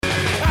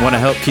Want to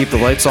help keep the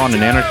lights on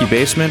in Anarchy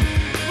Basement?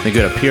 Then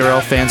go to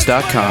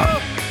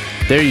PRLfans.com.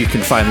 There you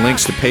can find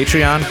links to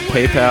Patreon,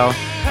 PayPal,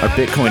 our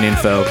Bitcoin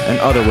info, and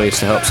other ways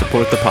to help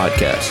support the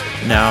podcast.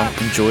 Now,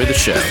 enjoy the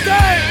show.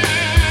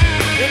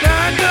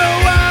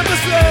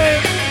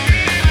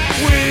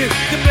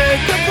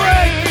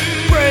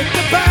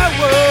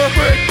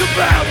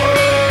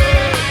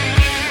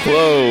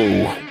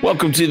 Hello,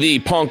 welcome to the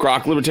Punk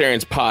Rock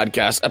Libertarians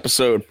Podcast,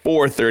 episode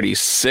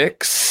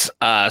 436.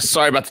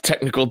 Sorry about the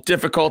technical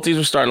difficulties.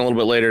 We're starting a little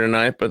bit later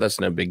tonight, but that's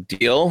no big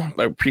deal.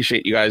 I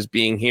appreciate you guys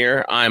being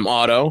here. I'm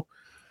Otto,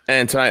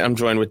 and tonight I'm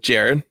joined with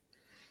Jared.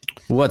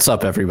 What's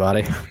up,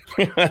 everybody?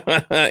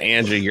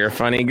 Andrew, you're a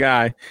funny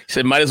guy. He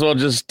said, might as well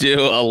just do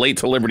a Late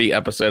to Liberty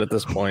episode at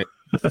this point.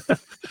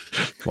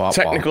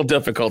 Technical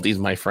difficulties,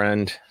 my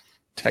friend.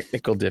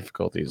 Technical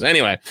difficulties.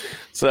 Anyway,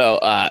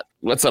 so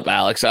what's up,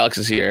 Alex? Alex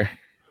is here.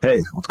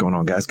 Hey, what's going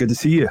on, guys? Good to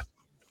see you.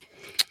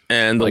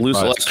 And the loose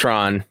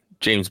electron,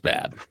 James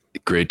Bad.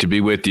 Great to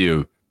be with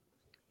you.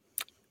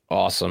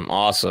 Awesome.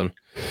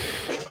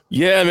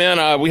 Yeah, man,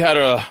 I had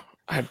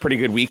a pretty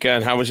good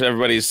weekend. How was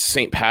everybody's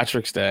St.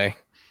 Patrick's Day?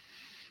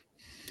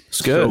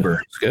 It's good.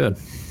 Sober. It's good.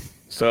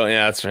 So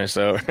yeah, that's right.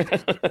 So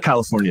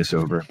California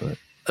sober, but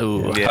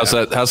Ooh, yeah.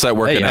 How's that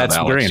working out,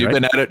 Alex? Green, You've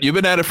right?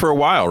 been at it for a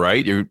while,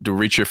 right? You to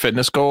reach your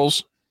fitness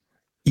goals?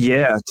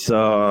 yeah, it's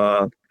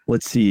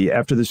let's see.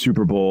 After the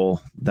Super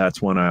Bowl,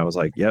 that's when I was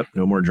like, "Yep,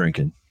 no more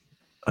drinking."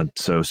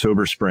 So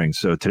sober spring.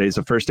 So today's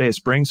the first day of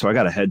spring, so I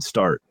got a head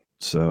start.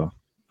 So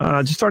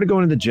just started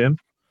going to the gym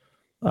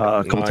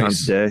a couple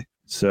times a day.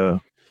 So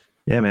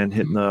yeah, man,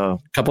 hitting the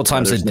Couple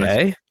times a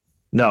day?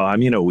 No, I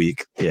mean a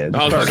week. Yeah,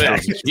 I was gonna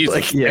say, he's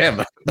like,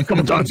 yeah, a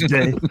couple times a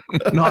day,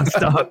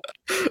 nonstop.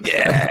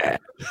 Yeah,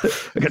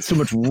 I got so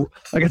much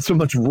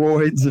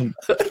roids and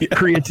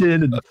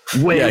creatine and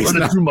whey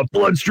running through my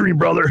bloodstream,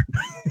 brother.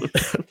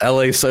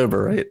 LA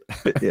sober, right?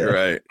 Yeah,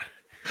 right.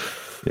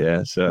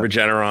 Yeah, so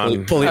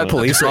Regeneron.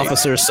 Police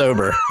officer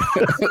sober.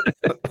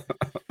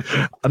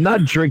 I'm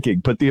not drinking,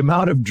 but the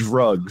amount of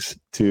drugs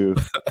to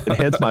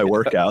enhance my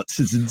workouts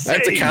is insane.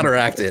 That's to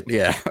counteract it.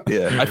 Yeah.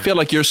 Yeah. I feel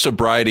like your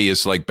sobriety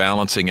is like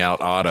balancing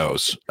out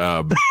Otto's.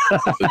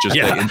 Just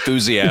the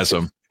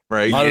enthusiasm,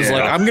 right? I was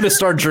like, I'm going to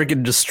start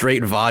drinking just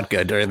straight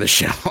vodka during the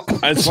show.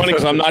 It's funny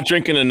because I'm not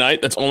drinking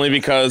tonight. That's only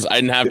because I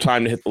didn't have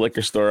time to hit the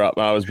liquor store up.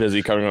 I was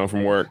busy coming home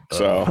from work.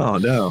 So Oh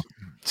no.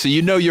 So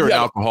you're an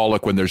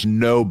alcoholic when there's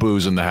no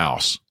booze in the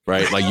house,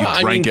 right? Like you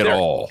drank it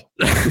all.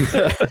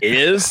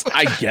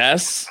 I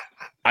guess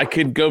I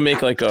could go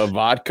make like a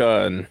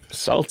vodka and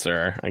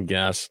seltzer, I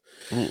guess.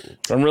 So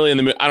I'm really in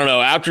the mood. I don't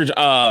know. After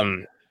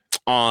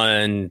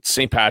on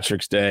St.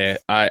 Patrick's Day,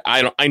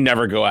 I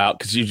never go out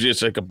because usually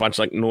it's like a bunch of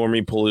like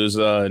Normie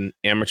Palooza and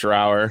Amateur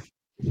Hour.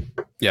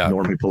 Yeah.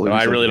 Normie Palooza, So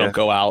I really don't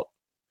go out.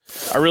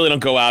 I really don't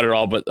go out at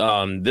all, but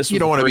this You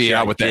don't want to be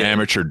out with the did.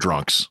 amateur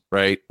drunks,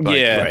 right? Like,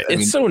 Yeah, right.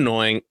 it's so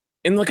annoying.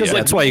 And because like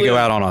that's why you go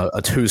out on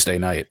a Tuesday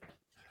night.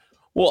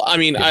 Well, I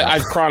mean,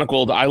 I've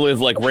chronicled. I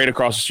live like right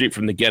across the street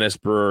from the Guinness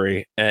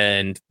Brewery,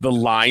 and the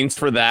lines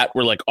for that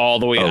were like all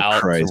the way out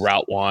to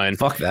Route 1.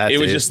 Fuck that. It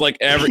was dude. just like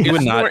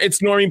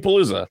it's Normie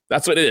Palooza.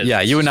 That's what it is.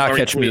 Yeah, you would not Normie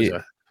catch me.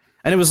 Palooza.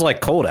 And it was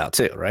like cold out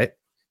too, right?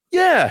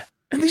 Yeah,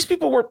 and these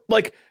people were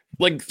like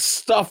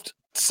stuffed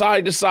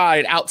side to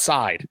side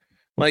outside.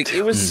 Like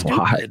it was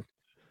stupid.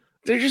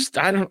 They're just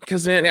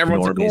because then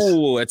everyone's Normies. like,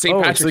 "Oh, it's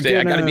St. Patrick's Day.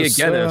 I got to be a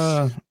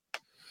Guinness."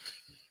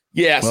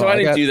 Yeah, so I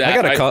didn't do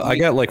that. I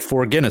got like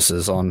 4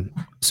 Guinnesses on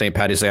St.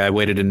 Patty's Day. I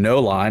waited in no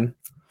line.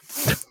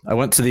 I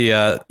went to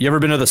the. You ever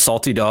been to the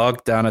Salty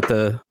Dog down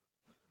the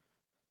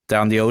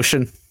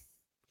ocean?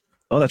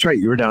 Oh, that's right.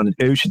 You were down in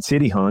Ocean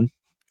City, hon.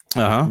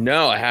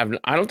 No, I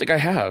haven't. I don't think I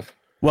have.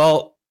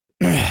 Well,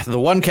 the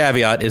one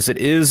caveat is it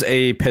is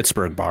a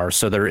Pittsburgh bar,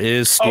 so there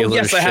is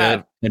Steelers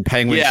shit and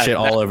Penguin shit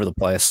all over the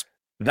place.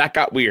 That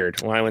got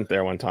weird when I went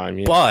there one time.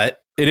 Yeah.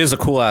 But it is a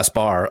cool ass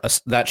bar.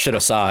 That shit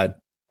aside,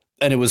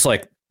 and it was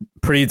like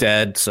pretty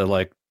dead. So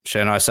like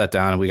Shannon and I sat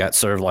down and we got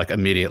served like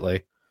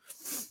immediately.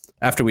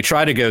 After we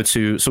tried to go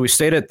to, so we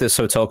stayed at this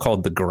hotel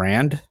called the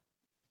Grand,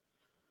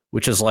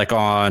 which is like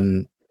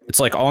on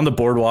the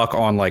boardwalk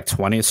on like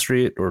 20th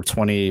Street or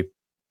 25th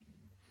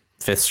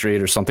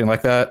Street or something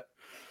like that.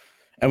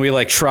 And we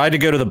like tried to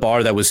go to the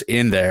bar that was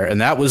in there,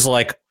 and that was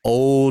like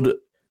old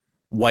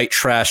white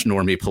trash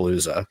Normie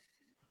Palooza.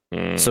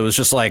 So it was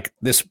just like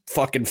this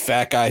fucking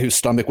fat guy whose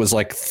stomach was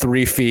like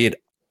 3 feet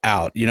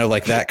out,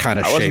 like that kind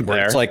of shape.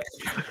 Where it's like,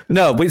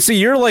 no, but see,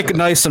 you're like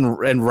nice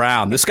and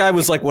round. This guy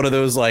was like one of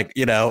those, like,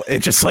 it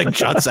just like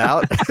juts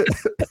out.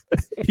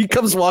 He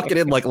comes walking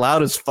in like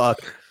loud as fuck.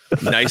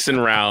 Nice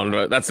and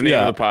round. That's the name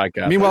of the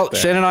podcast. Meanwhile,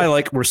 Shannon and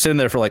I were sitting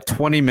there for like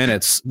 20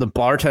 minutes. The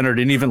bartender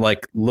didn't even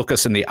like look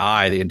us in the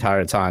eye the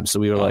entire time. So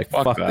we were like,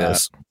 fuck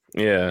this.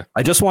 Yeah.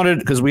 I just wanted,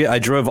 because I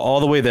drove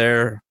all the way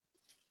there,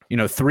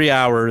 3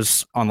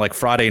 hours on like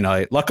Friday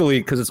night. Luckily,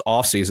 because it's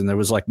off season, there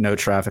was like no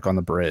traffic on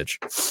the bridge.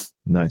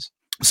 Nice.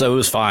 So it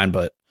was fine.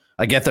 But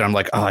I get there, I'm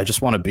like, oh, I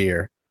just want a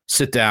beer.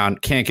 Sit down,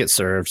 can't get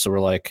served. So we're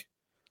like,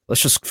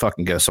 let's just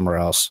fucking go somewhere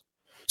else.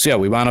 So yeah,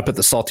 we wound up at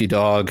the Salty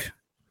Dog.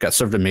 got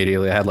served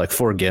immediately. I had like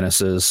 4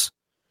 Guinnesses.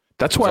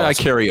 That's why I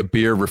carry a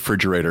beer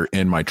refrigerator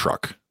in my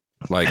truck.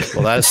 Like,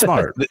 well, that is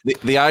smart.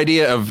 The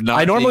idea of not.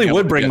 I normally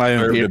would bring my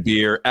own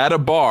beer at a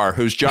bar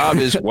whose job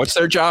is what's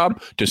their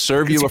job? To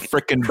serve you a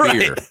freaking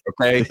beer.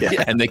 Okay,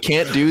 and they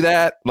can't do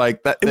that.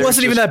 Like that. It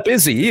wasn't even that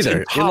busy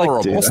either. It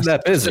wasn't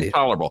that busy. It's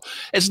intolerable.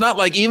 It's not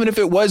like even if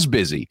it was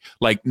busy,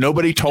 like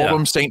nobody told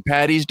them St.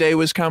 Patty's Day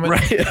was coming.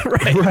 Right.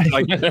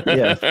 Like,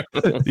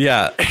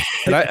 yeah.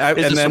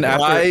 And then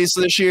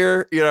after this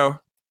year,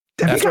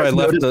 after I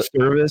left the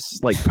service,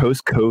 like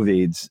post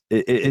COVID's,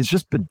 it's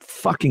just been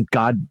fucking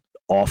god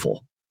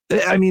awful.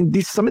 I mean,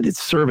 some of this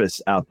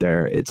service out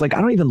there, it's like I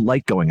don't even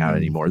like going out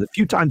anymore. The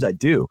few times I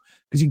do,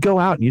 because you go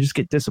out and you just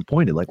get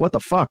disappointed. Like, what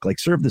the fuck? Like,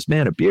 serve this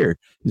man a beer.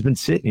 He's been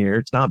sitting here.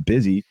 It's not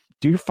busy.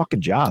 Do your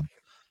fucking job.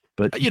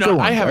 But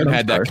I haven't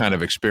had that kind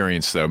of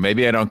experience though.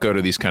 Maybe I don't go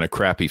to these kind of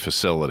crappy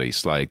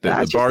facilities like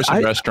the bars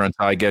and restaurants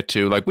I get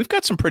to. Like, we've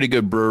got some pretty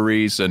good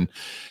breweries, and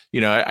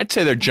I'd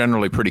say they're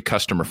generally pretty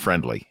customer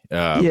friendly.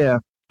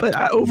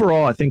 But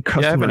overall, I think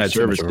customer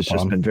service has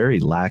just been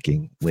very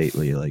lacking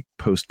lately, like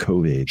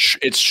post-COVID.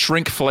 It's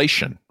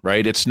shrinkflation,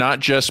 right? It's not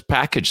just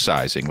package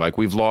sizing. Like,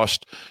 we've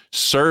lost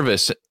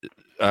services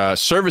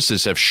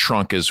have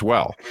shrunk as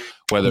well,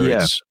 whether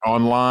it's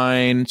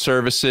online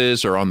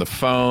services or on the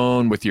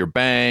phone with your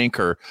bank,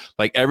 or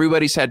like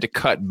everybody's had to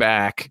cut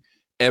back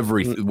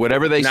everything.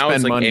 Whatever they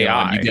spend money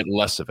on, you get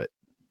less of it.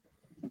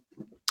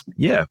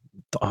 Yeah,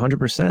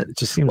 100%. It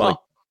just seems like.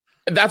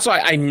 That's why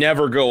I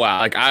never go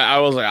out. Like I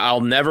was like, I'll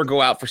never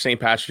go out for St.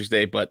 Patrick's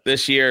Day. But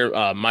this year,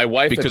 my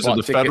wife, because of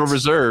the Federal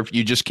Reserve,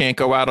 you just can't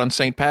go out on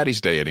St. Patty's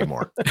Day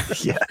anymore.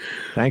 Yeah,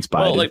 thanks, Biden.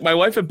 Well, like my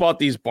wife had bought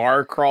these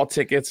bar crawl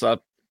tickets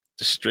up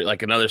the street,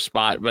 like another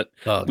spot. But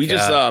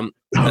just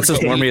that's as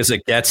warmy as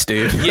it gets,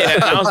 dude. Yeah,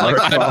 I was like,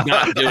 I'm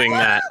not doing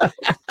that.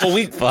 Well,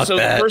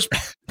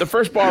 the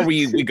first bar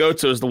we go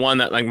to is the one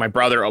that like my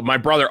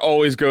brother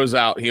always goes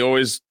out. He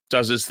always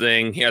does his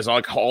thing. He has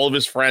like all of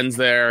his friends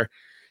there.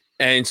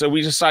 And so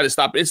we decided to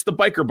stop. It's the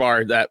biker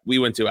bar that we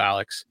went to,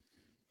 Alex,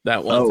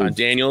 that one time,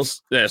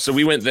 Daniels. Yeah, so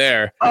we went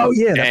there. Oh,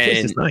 yeah, that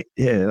place is nice.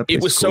 Yeah,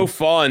 it was so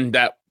fun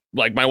that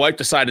like my wife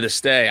decided to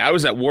stay. I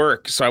was at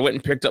work, so I went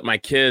and picked up my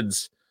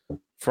kids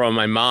from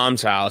my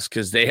mom's house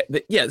because the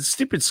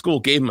stupid school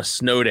gave them a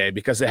snow day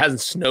because it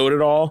hasn't snowed at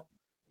all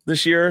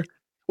this year.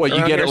 Well,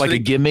 you get it like a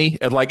gimme,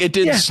 and like it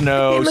didn't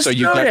snow, so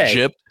you got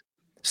gypped.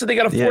 So they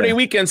got a 4-day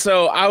weekend.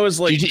 So I was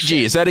like,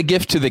 gee, is that a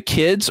gift to the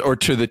kids or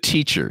to the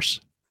teachers?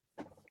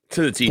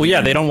 To the team. Well,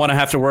 yeah, they don't want to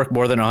have to work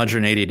more than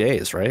 180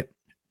 days, right?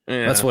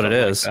 Yeah, that's what it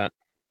is. Like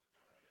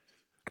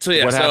so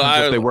yeah, what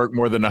happens if they work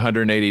more than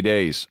 180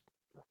 days?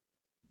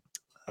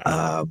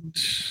 The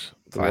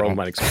world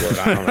might explode.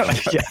 I don't know.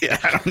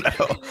 I don't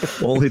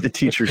know. Only the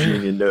teachers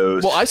union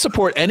knows. Well, I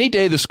support any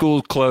day the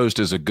school closed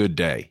is a good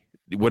day,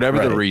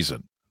 whatever the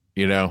reason.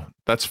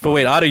 That's fine. But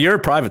wait, Otto, you're a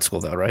private school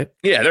though, right?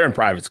 Yeah, they're in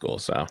private school.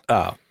 So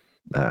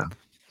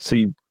so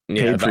you.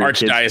 Yeah, the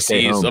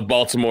Archdiocese of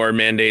Baltimore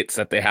mandates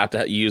that they have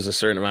to use a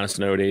certain amount of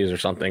snow days or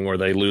something, or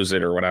they lose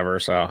it or whatever.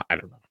 So I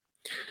don't know.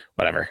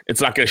 Whatever. It's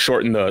not going to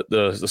shorten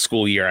the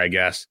school year, I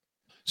guess.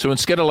 So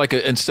instead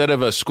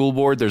of a school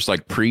board, there's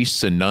like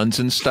priests and nuns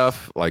and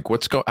stuff. Like,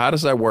 how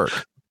does that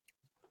work?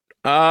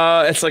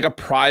 It's like a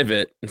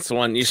private. It's the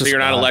one you're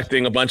not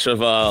electing a bunch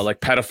of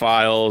like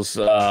pedophiles.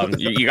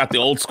 You got the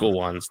old school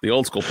ones, the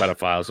old school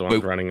pedophiles, the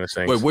ones running this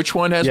thing. Wait, which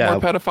one has more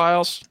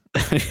pedophiles?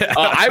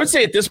 I would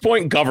say at this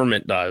point,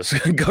 government does.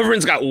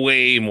 Government's got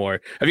way more.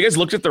 Have you guys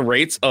looked at the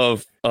rates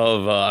of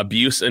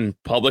abuse in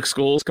public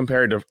schools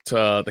compared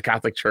to the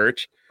Catholic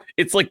Church?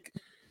 It's like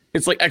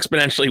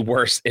exponentially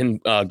worse in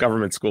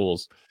government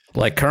schools.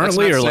 Like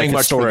currently, or like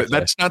historically?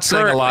 That's not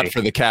saying a lot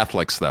for the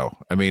Catholics, though.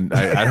 I mean,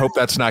 I hope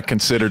that's not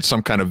considered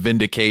some kind of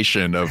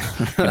vindication of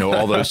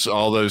all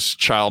those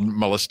child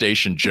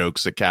molestation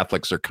jokes that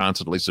Catholics are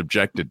constantly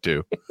subjected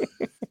to.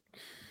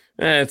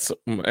 It's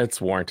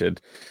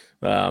warranted.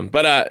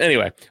 But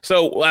anyway,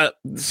 so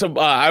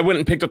I went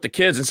and picked up the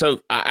kids, and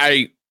so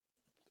I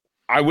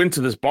went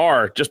to this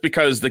bar just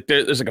because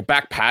there's like a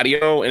back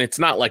patio, and it's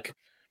not like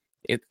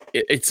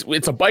it's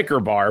a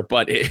biker bar,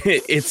 but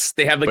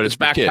they have like this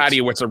back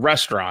patio where it's a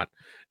restaurant,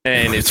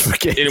 and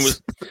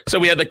so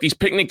we had like these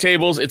picnic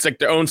tables. It's like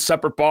their own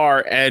separate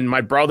bar, and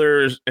my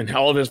brothers and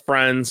all of his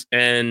friends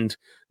and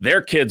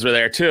their kids were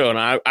there too. And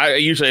I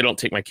usually don't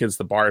take my kids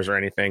to bars or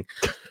anything.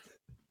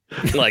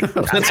 Like,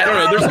 I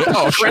don't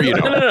know. Sure you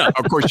don't. No.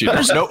 Of course you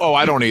don't. No,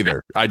 I don't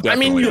either. I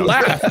mean, you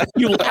laugh,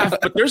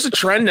 but there's a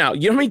trend now.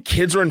 You know how many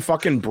kids are in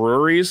fucking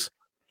breweries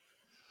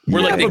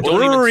where like they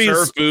don't even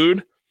serve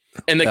food,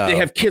 and they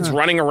have kids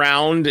running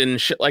around and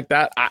shit like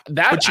that.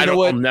 But you know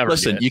what?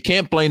 Listen, you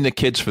can't blame the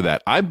kids for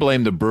that. I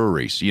blame the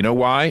breweries. You know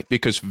why?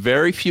 Because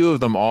very few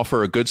of them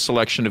offer a good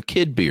selection of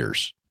kid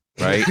beers,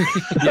 right?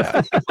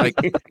 Yeah, like.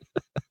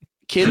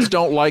 Kids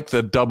don't like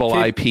the double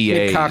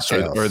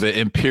IPAs or the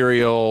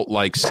imperial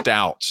like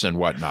stouts and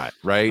whatnot,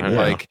 right?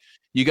 Like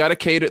you got to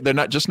cater. They're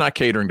not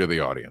catering to the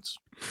audience.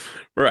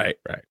 Right.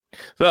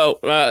 So,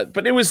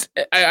 but it was,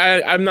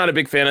 I'm not a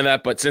big fan of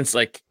that, but since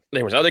like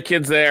there was other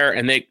kids there,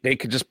 and they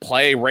could just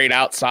play right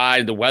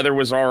outside. The weather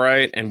was all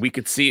right, and we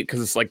could see it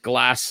because it's like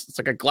glass. It's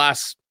like a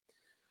glass.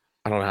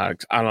 I don't know how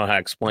to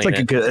explain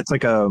it. It's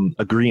like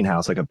a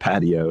greenhouse, like a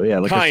patio. Yeah,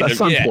 like kind a of,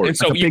 sun yeah. porch, And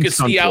so like you could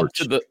see out porch.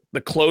 to the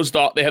closed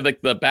off. They have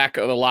like the back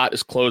of the lot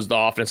is closed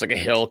off, and it's like a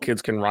hill.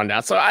 Kids can run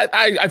down. So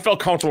I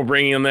felt comfortable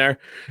bringing them there,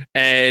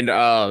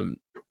 and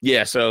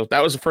yeah. So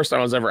that was the first time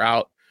I was ever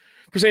out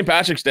for St.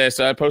 Patrick's Day.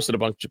 So I posted a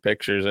bunch of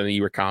pictures, and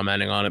you were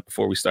commenting on it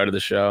before we started the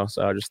show.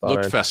 So I just thought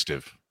looked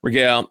festive.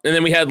 Regale, and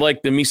then we had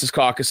like the Mises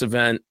Caucus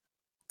event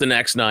the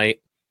next night,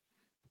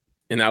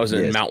 and that was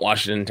in Mount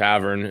Washington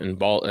Tavern in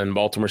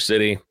Baltimore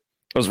City. It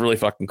was really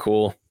fucking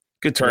cool.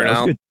 Good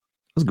turnout. It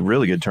was a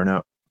really good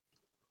turnout.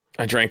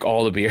 I drank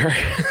all the beer.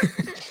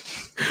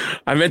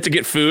 I meant to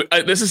get food.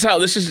 This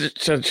is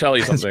to tell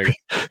you something.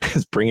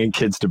 It's bringing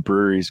kids to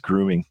breweries,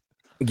 grooming.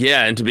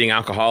 Yeah, into being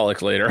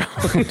alcoholic later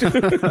on.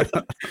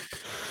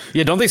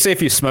 Yeah, don't they say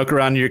if you smoke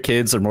around your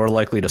kids, they're more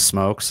likely to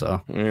smoke?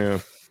 So yeah.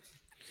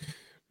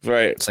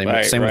 Right. Same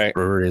with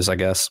breweries, I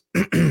guess.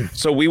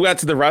 So we went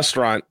to the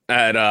restaurant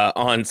at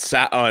on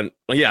Saturday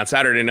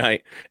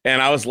night,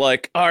 and I was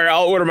like, all right,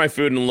 I'll order my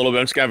food in a little bit.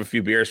 I'm just gonna have a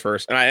few beers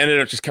first. And I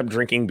ended up just kept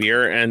drinking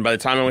beer. And by the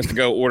time I went to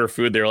go order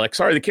food, they were like,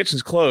 sorry, the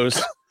kitchen's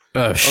closed.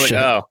 Oh shit.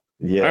 Like, oh.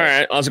 Yeah. All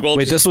right. I was like, well,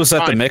 wait, this was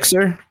at the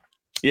mixer?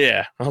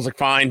 Yeah. I was like,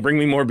 fine, bring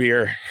me more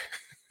beer.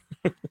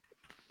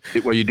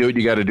 Well, you do what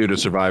you got to do to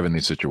survive in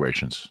these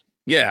situations.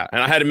 Yeah.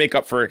 And I had to make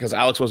up for it because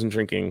Alex wasn't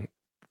drinking,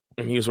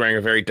 and he was wearing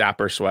a very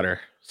dapper sweater.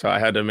 So I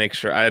had to make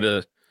sure I had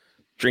to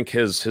drink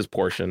his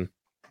portion.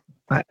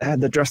 I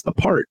had to dress the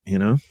part, you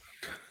know.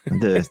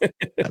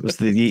 That was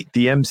the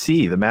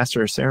MC, the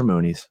master of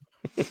ceremonies.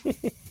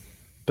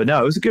 But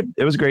no, it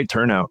was a great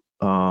turnout.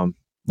 A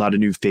lot of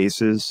new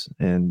faces,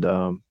 and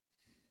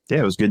yeah,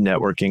 it was good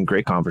networking,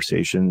 great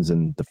conversations,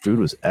 and the food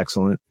was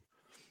excellent.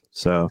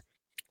 So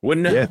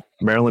wouldn't it? Yeah,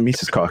 Maryland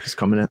Mises Caucus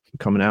coming out.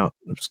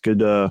 It was good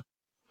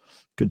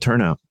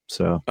turnout.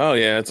 So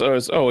yeah, it's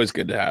always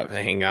good to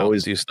hang out,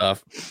 always do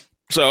stuff.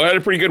 So I had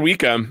a pretty good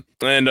weekend,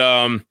 and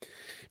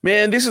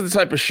man, these are the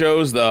type of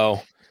shows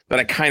though that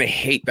I kind of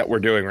hate that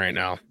we're doing right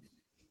now,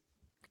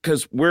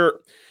 because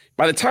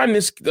by the time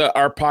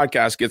our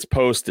podcast gets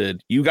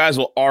posted, you guys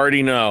will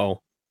already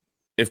know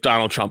if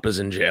Donald Trump is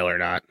in jail or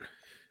not.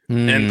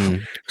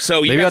 And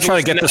so maybe I'll try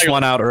to get this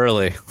one out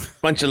early.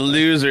 Bunch of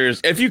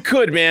losers. If you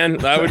could, man,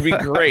 that would be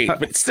great.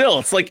 But still,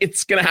 it's like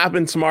it's gonna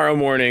happen tomorrow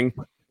morning.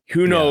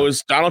 Who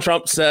knows? Yeah. Donald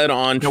Trump said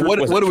on. Now, what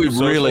do we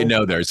really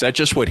know there? Is that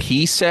just what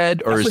he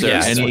said, or is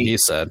there any? What he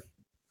said,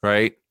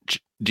 right?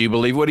 Do you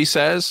believe what he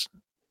says?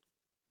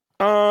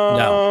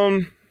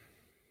 No.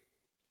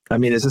 I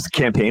mean, is this a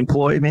campaign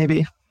ploy?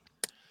 Maybe.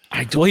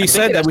 Well, he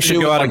said that we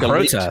should go out and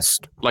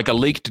protest, like a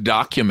leaked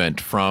document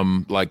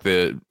from like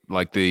the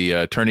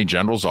Attorney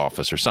General's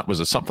office or something. Was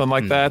it something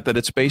like that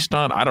it's based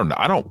on? I don't know.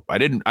 I don't.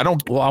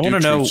 Well, I want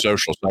to know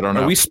socials. I don't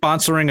know. Are we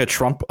sponsoring a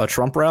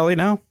Trump rally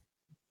now?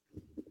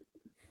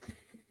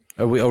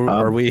 Are we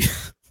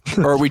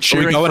Or are we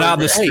cheering going out in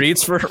the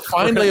streets for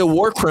finally a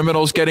war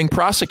criminal is getting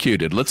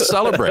prosecuted? Let's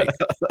celebrate.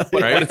 Right?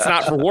 But it's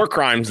not for war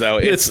crimes though.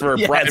 It's for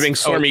bribing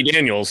Stormy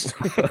Daniels.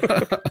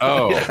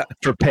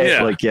 For pay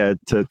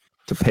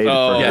to pay.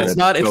 It's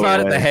not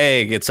at The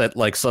Hague. It's at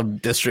like some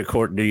district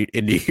court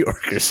in New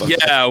York or something.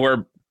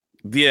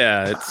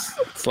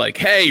 It's like,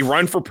 hey,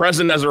 run for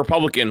president as a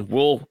Republican.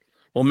 We'll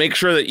make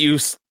sure that you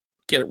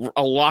get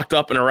locked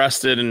up and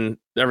arrested and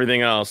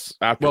everything else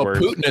afterwards.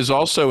 Well, Putin is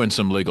also in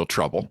some legal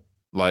trouble.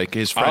 Like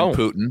his friend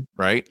Putin,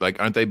 right? Like,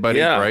 aren't they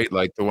buddies, right?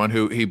 Like the one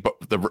who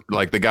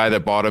the guy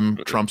that bought him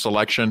Trump's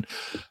election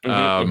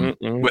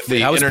with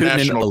the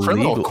International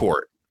Criminal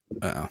Court.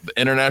 The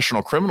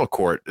International Criminal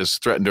Court is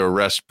threatened to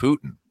arrest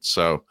Putin.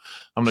 So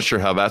I'm not sure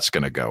how that's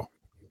going to go.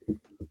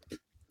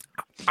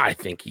 I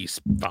think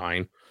he's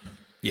fine.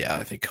 Yeah,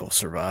 I think he'll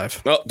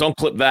survive. Well, don't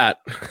clip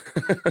that.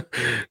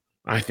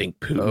 I think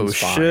Putin's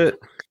fine. Shit.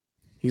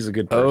 He's a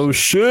good person. Oh,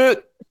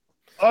 shit.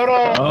 Hold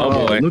on.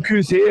 Oh, boy. Look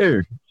who's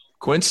here.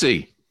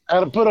 Quincy. I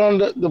had to put on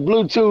the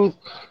Bluetooth.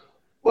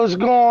 What's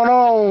going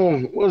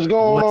on? What's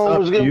going on?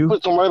 What's getting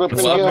put some right up in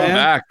the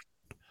back.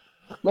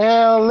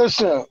 Man,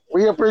 listen,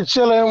 we up here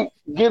chilling.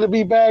 Good to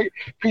be back.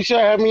 Appreciate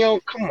having me on.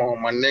 Come on,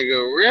 my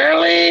nigga.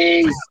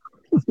 Really?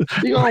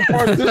 You gonna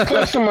park this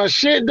close to my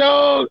shit,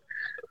 dog?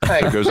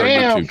 Like,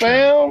 damn,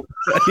 fam.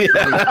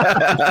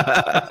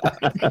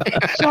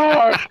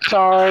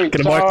 Sorry.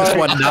 Gonna mark this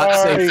one not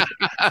safe.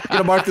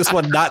 Gonna mark this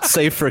one not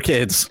safe for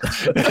kids.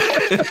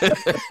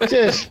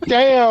 Just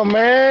damn,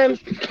 man.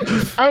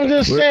 I'm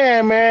just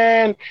saying,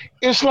 man.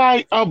 It's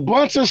like a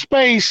bunch of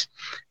space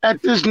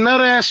at this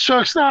nut ass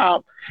truck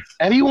stop,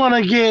 and he want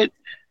to get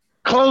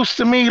close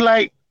to me,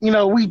 like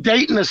we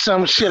dating or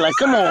some shit. Like,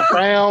 come on,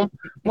 fam.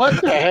 What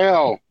the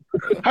hell?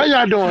 How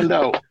y'all doing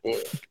though?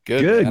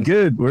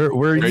 Good. Where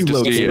are you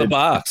located? In the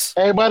box.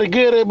 Everybody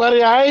good?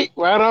 Everybody all right?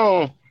 Right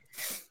on.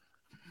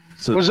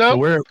 So, what's up?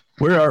 So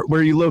where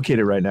are you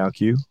located right now,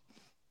 Q?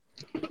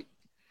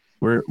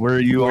 Where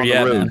are you on the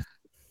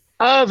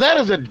road? That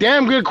is a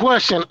damn good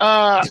question.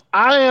 I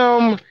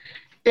am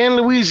in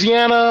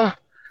Louisiana.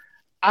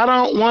 I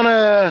don't want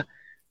to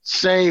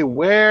say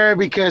where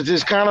because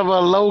it's kind of a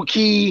low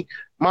key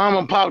mom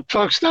and pop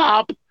truck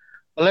stop.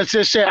 But let's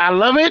just say I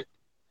love it.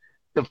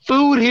 The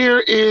food here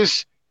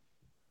is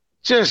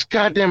just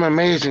goddamn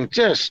amazing.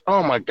 Just,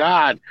 oh my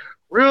God.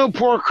 Real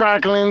pork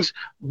cracklings,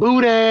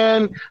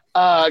 boudin,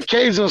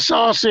 Cajun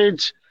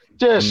sausage.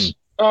 Just,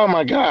 oh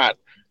my God.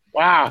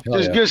 Wow.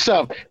 Just good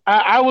stuff.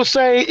 I would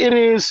say it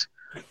is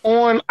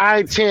on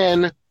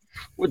I-10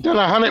 within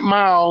 100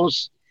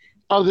 miles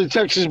of the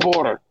Texas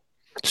border.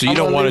 So you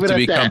don't want it to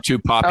become too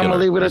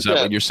popular. Is that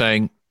what you're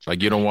saying?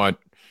 Like you don't want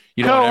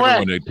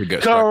everyone to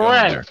get stuck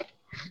going there.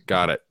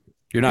 Got it.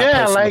 You're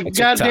not like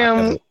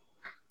goddamn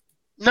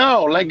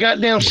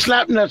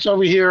slap nuts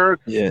over here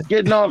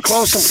getting all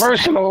close and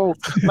personal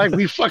like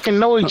we fucking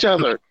know each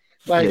other.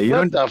 Like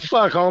what the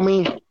fuck,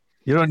 homie?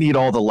 You don't need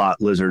all the lot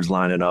lizards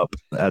lining up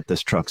at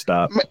this truck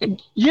stop.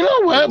 You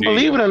know what?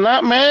 Believe it or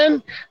not,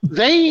 man,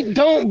 they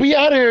don't be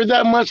out here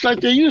that much like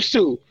they used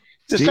to.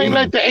 This ain't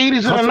like the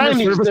 80s and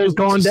the 90s. Has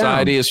gone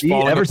Society is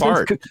falling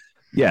apart.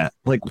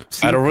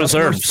 Federal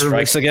Reserve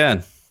strikes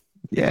again.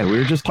 Yeah, we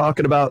were just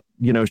talking about,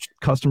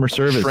 customer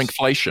service.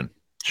 Shrinkflation.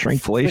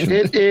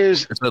 It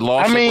is. It's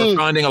we're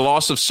finding a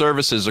loss of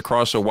services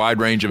across a wide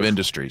range of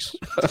industries.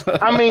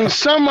 I mean,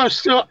 some are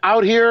still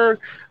out here,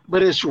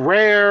 but it's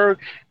rare.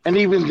 And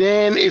even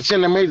then, it's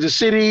in the major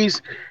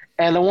cities.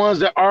 And the ones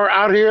that are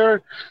out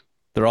here,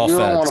 they're all feds.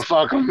 You don't want to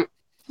fuck them.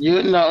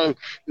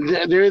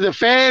 They're either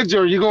feds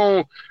or you're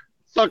going to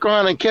fuck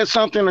around and catch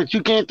something that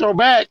you can't throw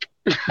back.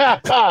 For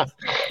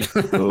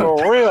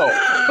real.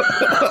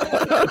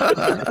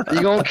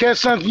 You're going to catch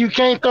something you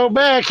can't throw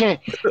back, and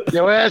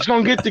your ass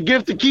going to get the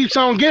gift that keeps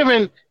on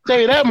giving. Tell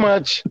you that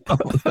much.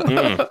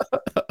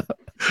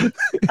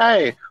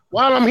 Hey,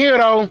 while I'm here,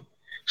 though,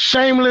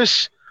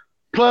 shameless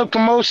plug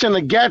promotion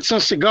of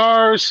Gatson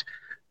Cigars.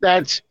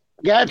 That's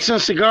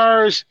Gatson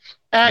Cigars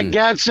at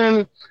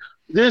Gatson.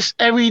 This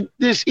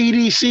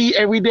EDC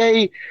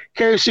everyday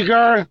carry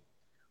cigar.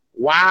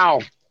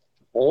 Wow.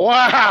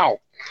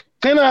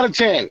 10 out of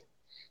 10.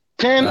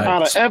 10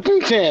 out of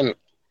effing 10.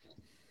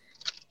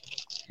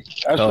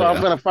 That's why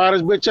I'm going to fire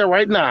this bitch up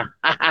right now.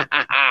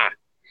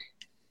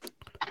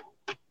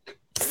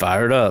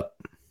 Fired up.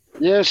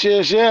 Yes.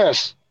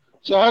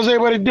 So how's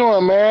everybody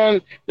doing,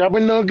 man? Y'all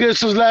been doing good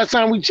since last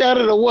time we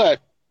chatted or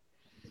what?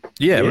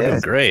 Yeah, we're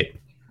doing great.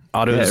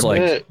 Otto's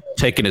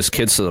taking his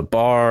kids to the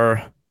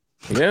bar.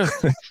 Yeah.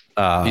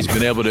 He's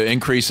been able to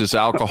increase his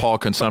alcohol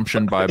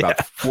consumption by about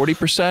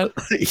 40%.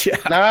 Yeah.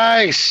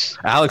 Nice.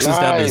 Alex is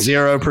down to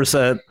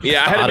 0%.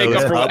 Yeah, I had to make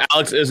up for what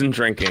Alex isn't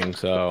drinking.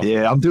 So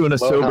yeah, I'm doing a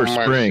sober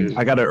spring.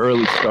 I got an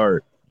early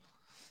start.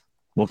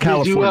 Well,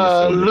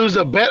 California. Did you lose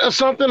a bet or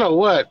something or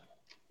what?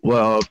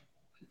 Well,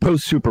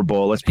 post Super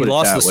Bowl. Let's put it that way.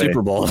 He lost the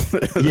Super Bowl.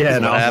 Yeah,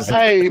 no.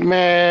 Hey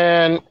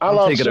man, I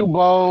lost Super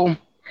Bowl.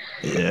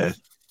 Yeah.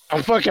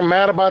 I'm fucking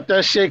mad about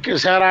that shit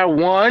because had I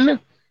won.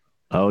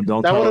 Oh,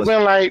 don't. That would have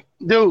been like,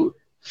 dude,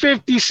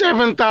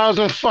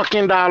 $57,000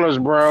 fucking dollars,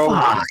 bro.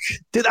 Fuck,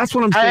 dude, that's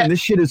what I'm saying. This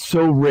shit is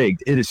so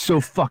rigged. It is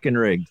so fucking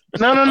rigged.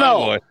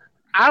 No.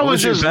 I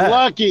was just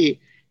lucky.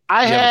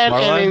 I had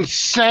an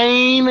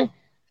insane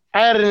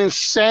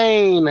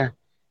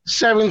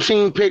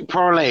 17 pick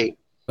parlay.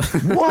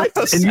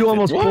 What? And you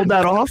almost pulled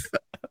that off?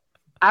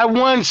 I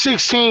won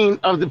 16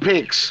 of the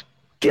picks.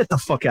 Get the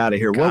fuck out of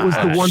here. What was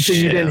the one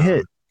thing you didn't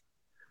hit?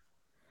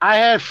 I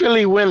had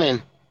Philly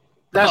winning.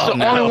 That's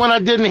the only one I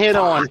didn't hit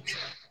on.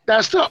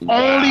 That's the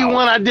only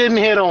one I didn't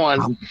hit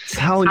on. I'm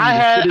telling you, I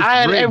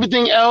had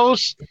everything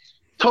else: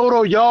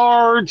 total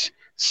yards,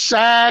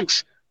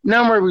 sacks,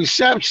 number of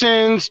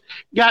receptions,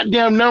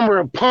 goddamn number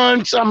of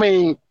punts. I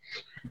mean,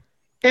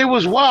 it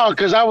was wild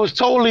because I was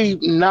totally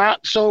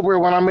not sober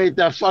when I made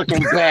that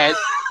fucking bet.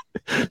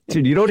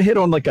 Dude, you don't hit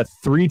on like a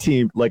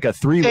three-leg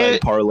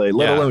parlay,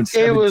 let alone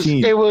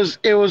 17.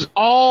 It was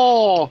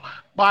all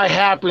by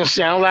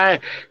happenstance.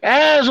 Like,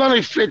 it's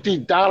only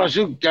 $50.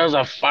 Who gives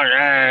a fuck?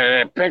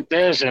 Pick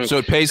this and so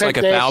it pays like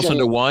 1,000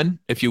 to 1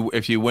 if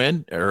you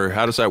win, or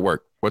how does that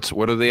work?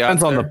 What are the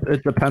odds?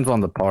 It depends on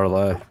the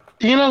parlay.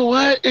 You know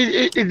what?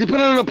 It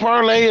depended on the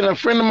parlay, and a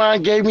friend of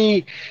mine gave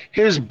me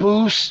his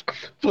boost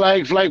for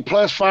like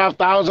plus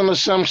 5,000 or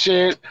some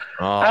shit.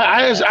 Oh.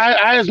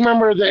 I just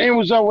remember the end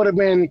result would have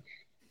been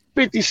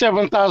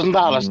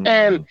 $57,000,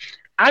 and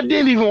I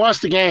didn't even watch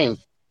the game.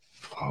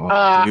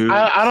 I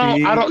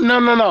don't.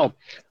 No.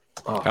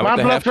 My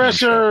blood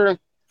pressure.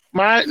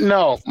 My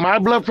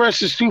blood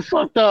pressure is too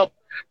fucked up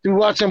to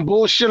watching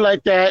bullshit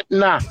like that.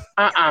 Nah.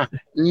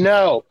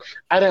 No.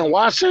 I didn't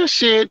watch that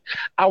shit.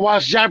 I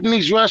watched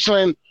Japanese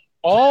wrestling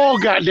all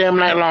goddamn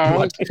night long.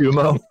 What,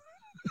 sumo?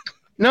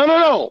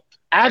 No.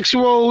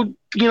 Actual,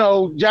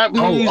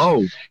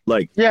 Japanese.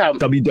 Like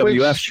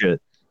WWF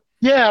shit.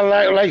 Yeah,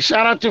 like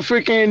shout out to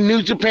freaking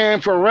New Japan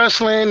for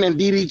wrestling and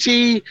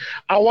DDT.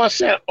 I watched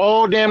that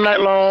all damn night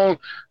long.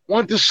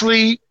 Went to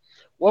sleep.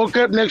 Woke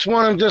up next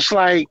morning just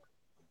like,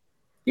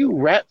 you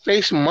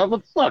rat-faced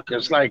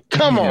motherfuckers. Like,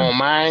 come on,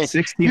 man.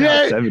 16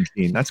 out of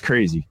 17. That's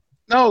crazy.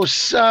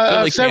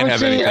 Philly can't 17.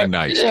 have anything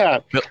nice. Yeah,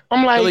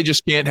 I'm like, Philly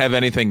just can't have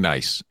anything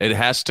nice. It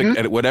has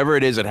to, whatever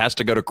it is, it has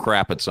to go to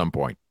crap at some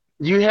point.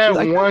 You have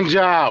one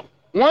job.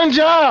 One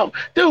job.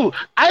 Dude,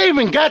 I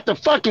even got the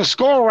fucking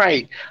score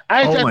right.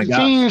 I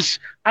just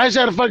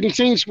had the fucking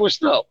teams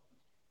switched up.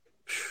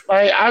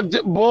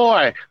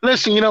 Boy,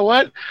 listen, you know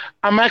what?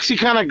 I'm actually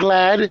kind of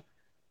glad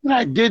that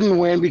I didn't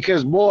win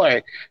because,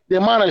 boy, the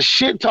amount of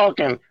shit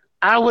talking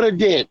I would have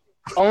did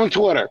on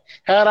Twitter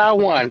had I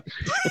won.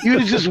 You'd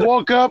have just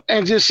woke up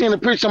and just seen a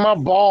picture of my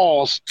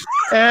balls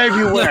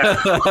everywhere.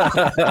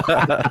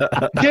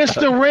 Kiss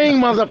the ring,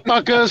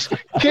 motherfuckers.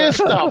 Kiss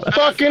the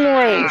fucking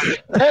ring.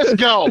 Let's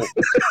go.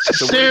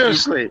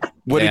 Seriously.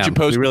 What did you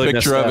post a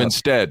picture of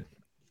instead?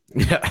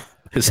 Yeah,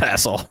 his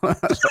asshole.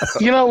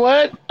 You know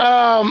what?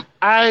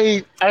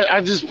 I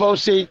just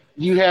posted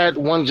you had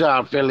one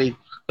job, Philly.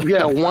 You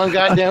had one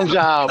goddamn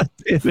job.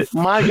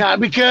 My God,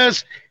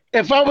 because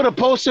if I would have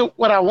posted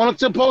what I wanted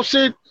to post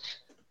it,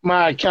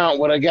 my account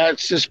would have got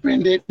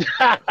suspended.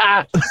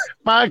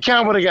 My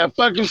account would have got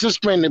fucking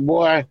suspended,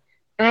 boy.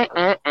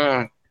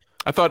 I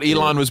thought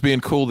Elon was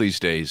being cool these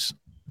days.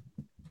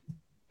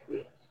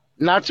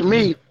 Not to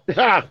me.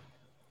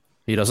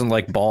 He doesn't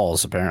like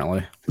balls,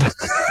 apparently.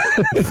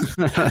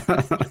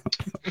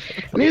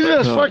 Neither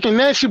does fucking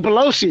Nancy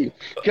Pelosi,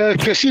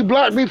 because she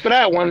blocked me for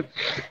that one.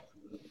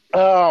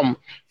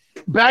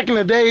 Back in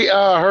the day,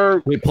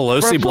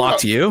 Pelosi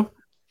blocked you?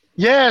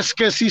 Yes,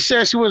 because she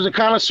said she was a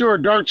connoisseur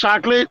of dark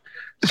chocolate.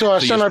 So I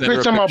sent her a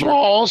picture of my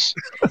balls.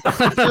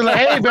 She's like,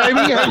 hey,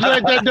 baby, how'd you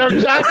like that dark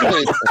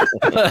chocolate?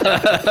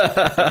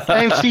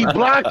 And she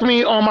blocked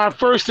me on my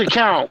first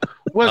account.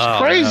 What's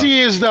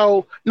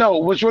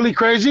really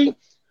crazy,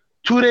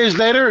 2 days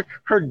later,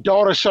 her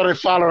daughter started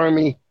following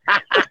me.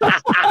 Christine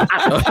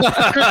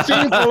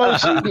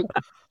Pelosi.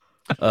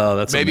 Oh,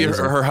 that's maybe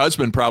her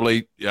husband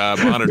probably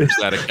monitors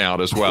that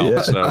account as well.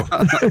 Yeah. So.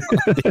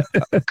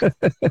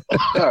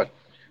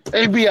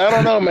 AB, I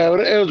don't know, man.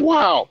 It was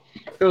wild.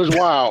 It was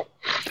wild.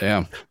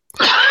 Damn.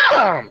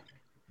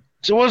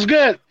 So what's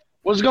good?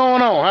 What's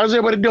going on? How's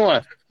everybody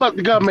doing? Fuck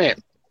the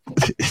government.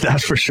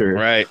 That's for sure.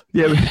 Right.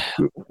 Yeah,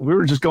 we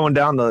were just going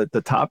down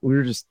the top. We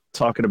were just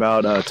talking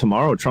about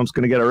tomorrow Trump's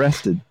going to get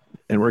arrested,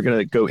 and we're going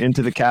to go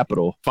into the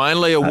Capitol.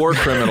 Finally, a war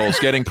criminal is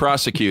getting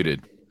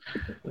prosecuted.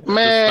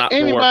 Man,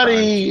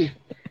 anybody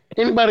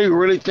who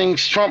really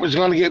thinks Trump is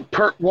going to get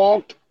perk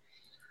walked,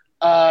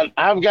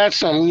 I've got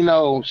some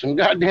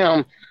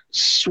goddamn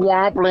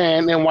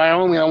swampland in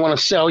Wyoming I want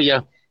to sell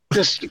you.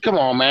 Just come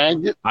on,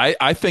 man.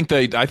 I think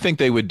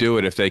they would do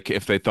it if they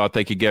thought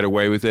they could get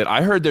away with it.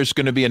 I heard there's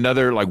going to be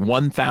another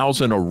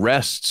 1,000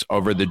 arrests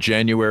over the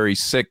January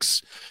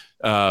 6th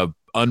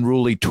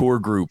unruly tour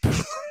group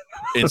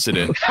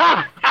incident.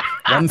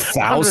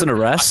 1,000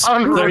 arrests? There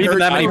are even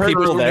that many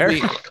people there?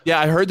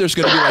 I heard there's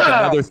going to be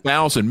another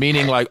 1,000,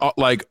 meaning like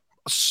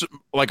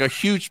a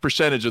huge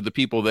percentage of the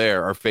people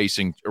there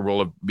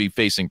will be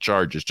facing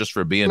charges just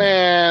for being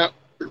there. Man,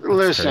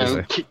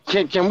 listen,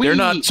 can we? They're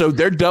not. So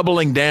they're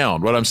doubling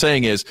down. What I'm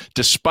saying is,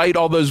 despite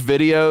all those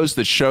videos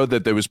that showed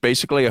that there was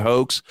basically a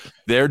hoax,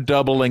 they're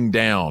doubling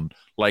down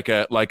like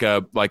a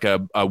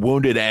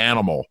wounded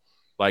animal.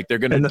 Like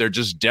they're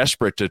just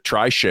desperate to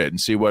try shit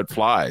and see what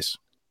flies.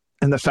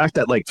 And the fact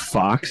that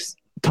Fox,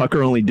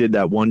 Tucker only did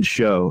that one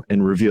show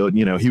and revealed,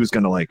 he was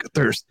going to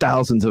there's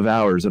thousands of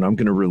hours and I'm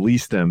going to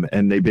release them.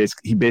 And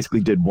he basically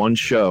did one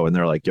show and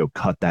they're like, yo,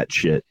 cut that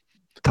shit.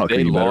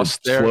 Tucker, you better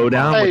slow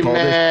down with all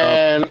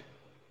this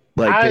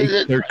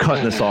stuff. They're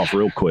cutting this off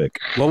real quick.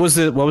 What was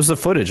the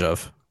footage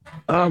of?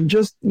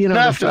 Just,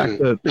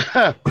 the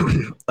fact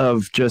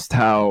of just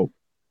how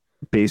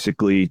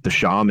basically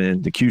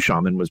the Q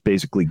shaman was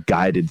basically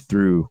guided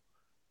through,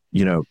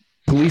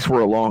 police were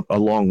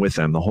along with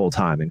them the whole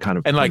time and kind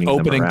of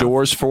opening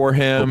doors for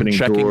him,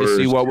 checking to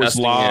see what was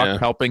locked,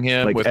 helping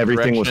him with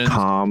everything was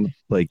calm.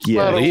 By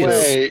the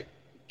way,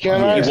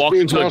 can I walk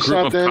into a on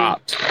group something? of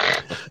cops.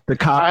 The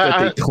cop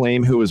that they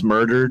claim who was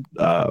murdered,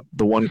 the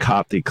one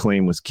cop they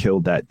claim was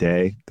killed that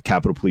day, the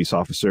Capitol Police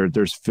officer.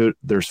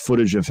 There's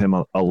footage of him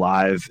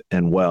alive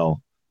and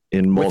well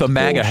in multiple with a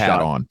MAGA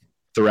hat on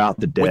throughout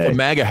the day. With a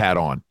MAGA hat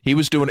on, he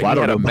was doing it. Well,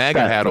 he had a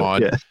MAGA hat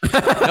on. Yeah.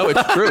 No,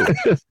 it's true.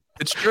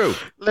 It's true.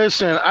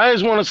 Listen, I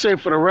just want to say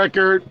for the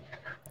record,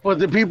 for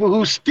the people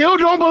who still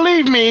don't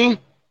believe me,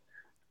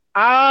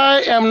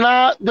 I am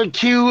not the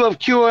Q of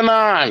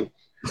QAnon.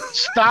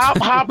 Stop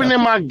hopping in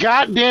my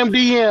goddamn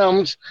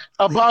DMs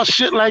about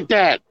shit like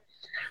that.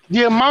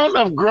 The amount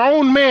of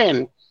grown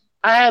men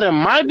I had in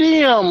my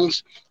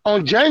DMs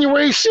on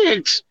January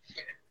 6th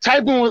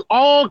typing with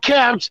all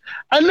caps,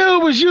 I knew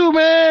it was you,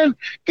 man.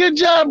 Good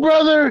job,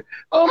 brother.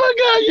 Oh my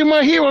God, you're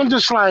my hero. I'm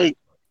just like,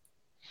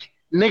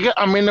 nigga,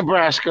 I'm in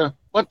Nebraska.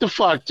 What the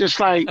fuck? Just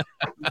like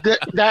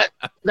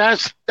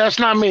that's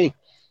not me.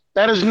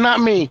 That is not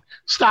me.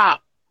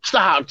 Stop.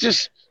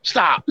 Just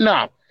stop.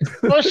 No.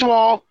 First of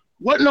all,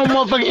 what no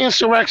motherfucking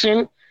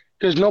insurrection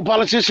because no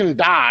politician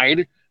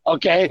died.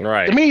 Okay.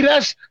 Right. To me,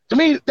 that's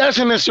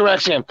an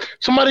insurrection.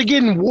 Somebody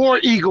getting war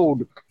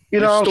eagled You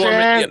know what I'm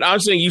saying? I'm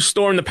saying you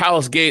storm the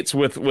palace gates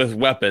with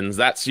weapons.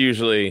 That's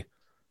usually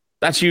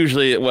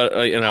what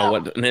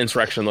what an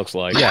insurrection looks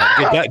like.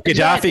 Yeah, Exactly.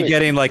 Gaddafi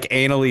getting like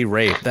anally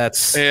raped.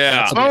 That's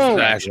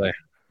Exactly.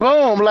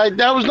 Boom. Like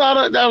that was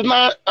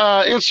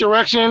not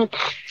insurrection.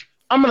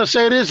 I'm gonna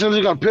say this, and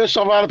it's gonna piss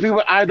off a lot of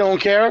people. I don't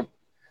care.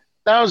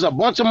 That was a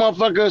bunch of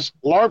motherfuckers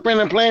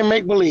LARPing and playing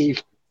make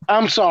believe.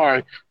 I'm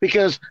sorry,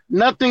 because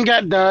nothing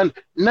got done,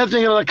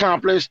 nothing got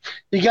accomplished.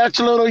 You got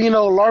your little,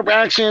 LARP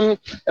action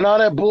and all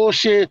that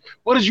bullshit.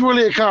 What did you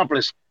really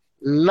accomplish?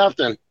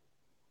 Nothing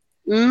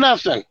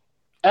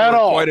at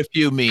all. Quite a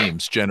few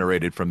memes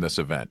generated from this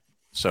event.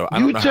 So I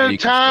don't know how you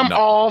took time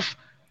off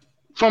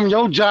from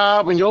your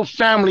job and your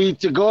family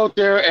to go out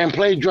there and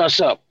play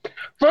dress up.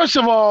 First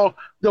of all,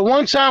 the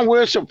one time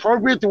where it's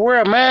appropriate to wear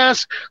a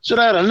mask so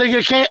that a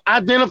nigga can't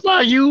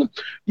identify you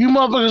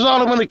motherfuckers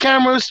all up in the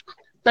cameras,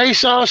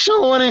 face all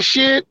showing and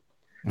shit.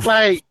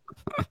 Like,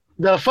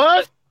 the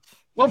fuck?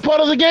 What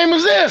part of the game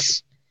is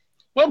this?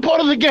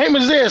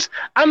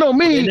 I know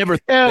me.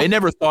 They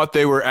never thought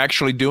they were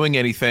actually doing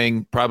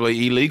anything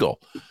probably illegal.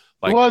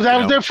 Like, that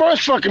was their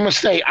first fucking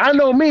mistake. I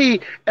know me.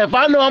 If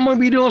I know I'm going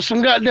to be doing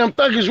some goddamn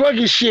thuggish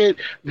rugged shit,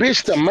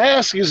 bitch, the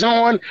mask is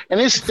on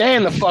and it's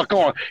staying the fuck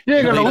on. You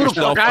ain't going to know who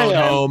the fuck I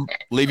am.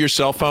 Leave your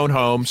cell phone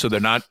home so they're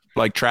not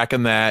like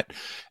tracking that.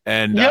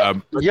 And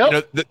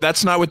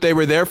that's not what they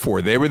were there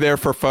for. They were there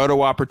for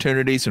photo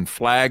opportunities and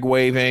flag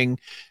waving.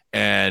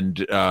 And,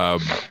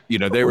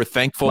 they were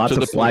thankful to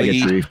the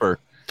police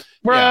for,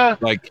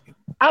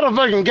 I'd have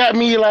fucking got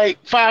me like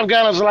 5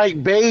 gallons of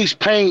like beige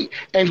paint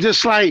and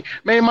just like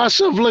made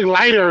myself look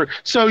lighter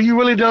so you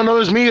really don't know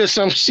it's me or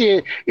some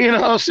shit. You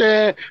know what I'm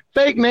saying?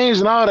 Fake names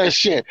and all that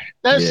shit.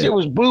 That shit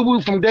was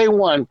boo-boo from day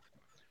one.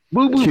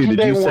 Boo-boo from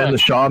day one. Did you send the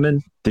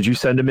shaman? Did you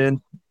send him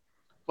in?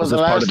 For the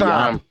last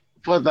time.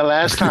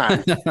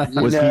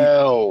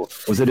 No.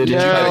 Was it an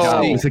inside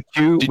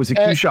job? Was it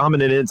Q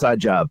shaman an inside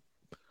job?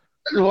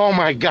 Oh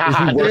my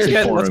God!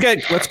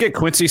 Let's get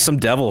Quincy some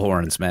devil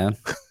horns, man.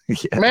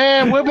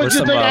 Man, what would you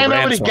think? I ain't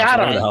already got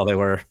them. Where the hell they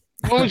were?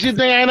 What would you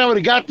think? I ain't already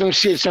got them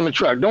shits in the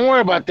truck. Don't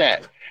worry about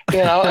that.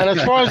 And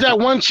as far as that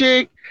one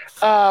chick,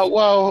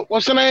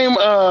 what's her name?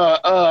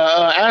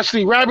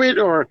 Ashley Rabbit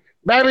or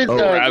Babbitt?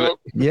 Rabbit.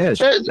 Yeah,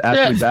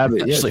 Ashley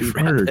Babbitt. Yeah, Ashley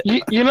Rabbit.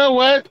 You know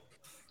what?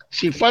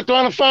 She fucked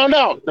around and found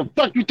out. The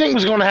fuck you think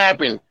was going to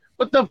happen?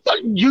 What the fuck?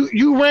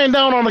 You ran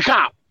down on the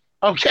cop.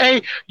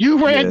 Okay,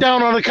 you ran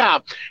down on the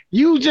cop.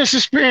 You just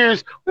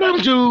experienced what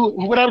happened to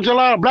a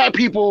lot of black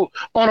people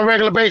on a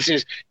regular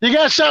basis. You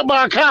got shot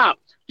by a cop.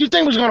 You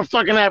think was gonna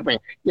fucking happen?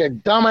 You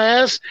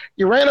dumbass.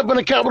 You ran up in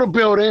the Capitol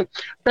building,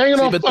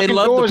 banging on fucking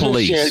doors and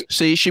shit.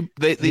 See,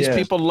 these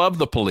people love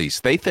the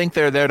police. They think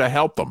they're there to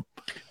help them.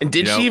 And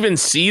did she even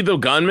see the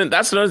gunman?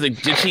 That's another thing.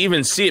 Did she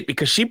even see it?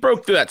 Because she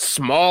broke through that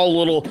small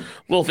little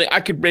thing.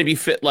 I could maybe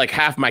fit like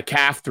half my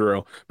calf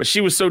through, but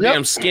she was so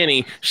damn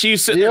skinny. She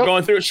was sitting there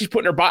going through it. She's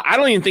putting her body. I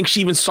don't even think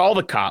she even saw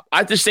the cop.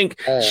 I just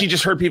think she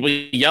just heard people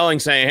yelling,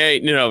 saying,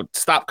 "Hey,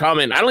 stop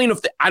coming." I don't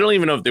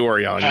even know if they were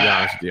yelling. To be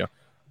honest with you,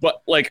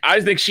 but like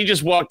I think she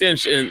just walked in,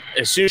 and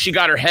as soon as she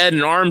got her head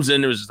and arms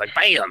in, it was just like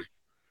bam.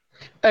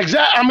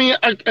 Exactly. I mean,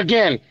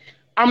 again,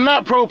 I'm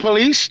not pro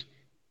police.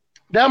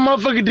 That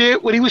motherfucker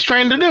did what he was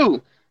trained to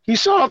do. He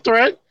saw a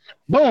threat.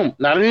 Boom.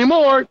 Not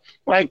anymore.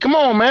 Like, come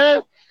on,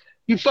 man.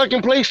 You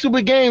fucking play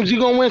stupid games.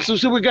 You're going to win some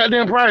super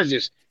goddamn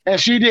prizes. And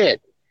she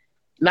did.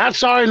 Not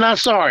sorry, not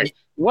sorry.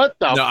 What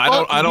the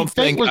fuck? I don't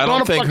think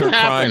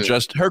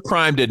her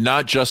crime did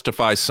not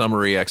justify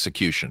summary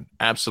execution.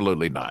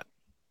 Absolutely not.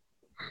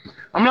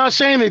 I'm not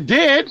saying it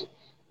did,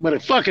 but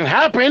it fucking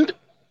happened.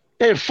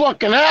 It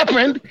fucking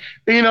happened.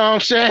 You know what I'm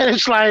saying?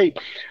 It's like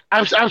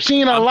I've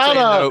seen a lot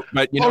of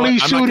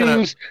police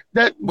shootings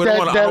that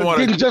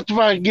didn't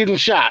justify getting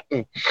shot.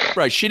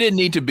 Right. She didn't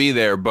need to be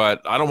there,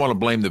 but I don't want to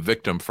blame the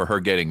victim for her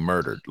getting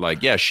murdered.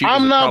 Like, yeah,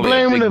 I'm not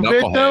blaming the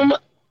victim.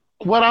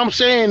 What I'm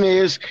saying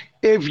is,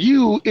 if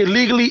you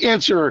illegally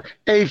enter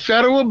a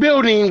federal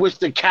building, which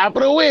the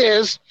Capitol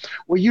is,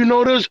 where you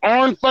know there's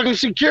armed fucking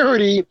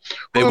security,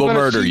 they will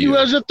murder you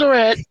as a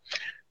threat.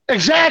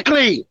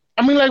 Exactly.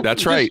 I mean, like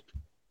that's right.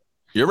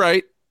 You're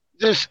right.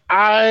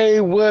 I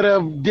would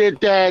have did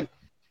that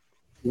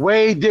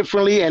way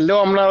differently, and no,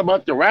 I'm not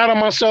about to rat on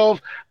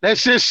myself.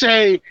 Let's just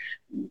say,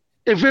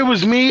 if it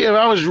was me, if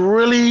I was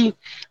really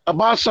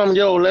about something,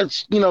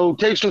 let's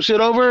take some shit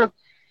over,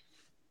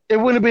 it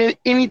wouldn't have been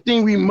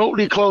anything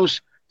remotely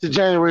close to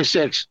January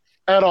 6th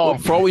at all. Well,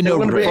 for all we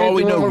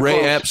know,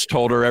 Ray Epps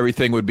told her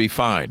everything would be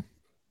fine,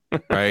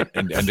 right?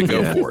 And to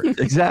go for it.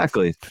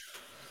 Exactly.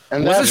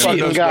 And that's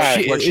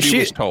what she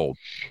was told.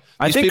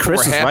 I think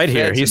Chris is right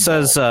here. He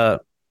says,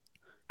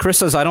 Chris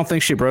says, I don't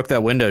think she broke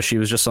that window. She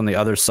was just on the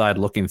other side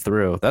looking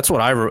through. That's what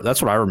I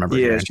remember.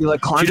 Yeah, she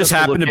just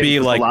happened to be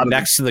like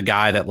next to the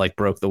guy that like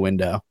broke the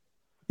window.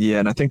 Yeah,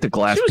 and I think the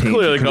glass. She was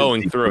clearly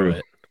going through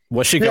it.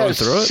 Was she going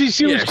through it?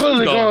 She was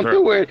clearly going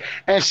through it,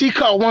 and she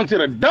caught one to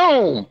the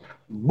dome.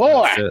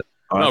 Boy,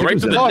 right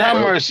to the Lord neck.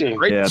 Have mercy.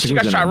 She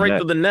got shot right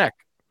to the neck.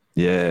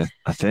 Yeah,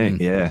 I think.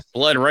 Yeah,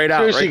 bled right out.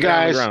 Seriously, right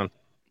guys. down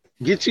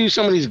get you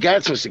some of these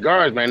Gadsden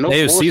cigars, man. No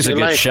AOC's a bullshit. good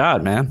Like,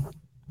 shot, man.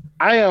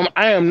 I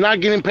am not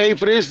getting paid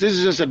for this. This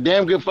is just a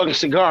damn good fucking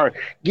cigar.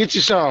 Get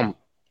you some.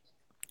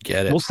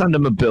 Get it. We'll send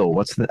them a bill.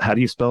 How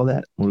do you spell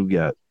that? What do we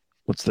got?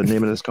 What's the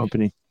name of this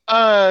company?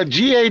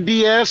 Gadsden.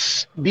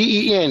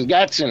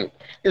 Gadsden.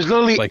 It's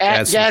literally Like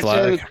at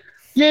Gadsden.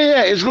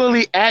 Yeah, it's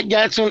literally at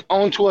Gadsden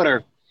on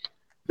Twitter.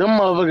 Them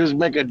motherfuckers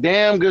make a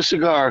damn good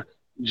cigar.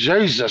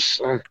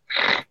 Jesus.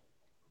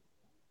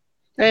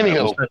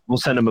 Anyhow, we'll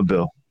send them a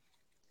bill.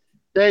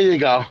 There you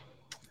go.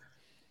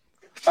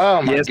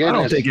 Oh my goodness. I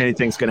don't think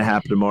anything's going to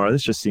happen tomorrow.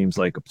 This just seems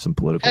like some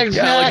political.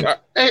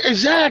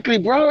 Exactly,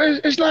 bro.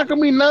 It's not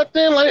going to be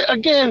nothing. Like,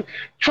 again,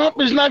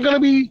 Trump is not going to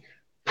be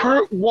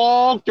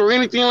walked or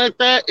anything like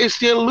that. It's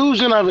the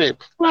illusion of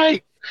it.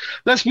 Like,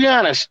 let's be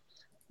honest.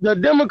 The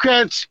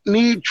Democrats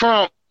need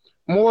Trump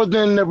more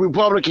than the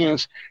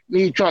Republicans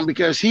need Trump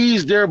because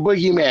he's their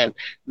boogeyman.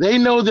 They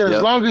know that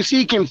as long as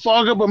he can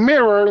fog up a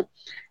mirror,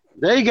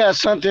 they got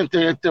something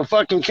to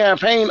fucking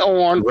campaign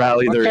on,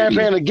 rally their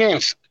campaign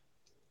against.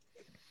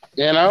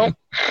 You know,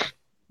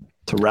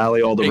 to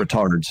rally all the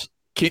retards.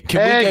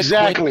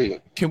 Exactly.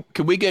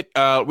 Can we get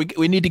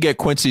we need to get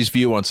Quincy's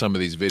view on some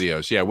of these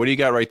videos. Yeah, what do you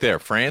got right there?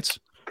 France?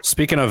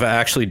 Speaking of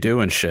actually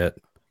doing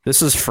shit,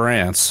 this is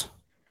France.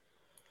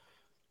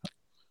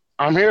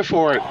 I'm here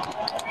for it.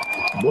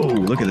 Whoa,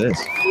 look at this.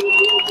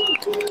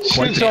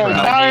 Shit's on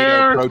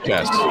fire.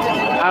 Protest.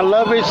 I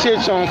love it.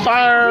 Shit's on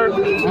fire.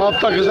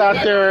 Motherfuckers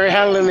out there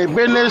handling their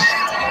business.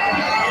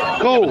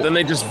 Cool. But then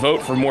they just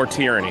vote for more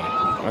tyranny.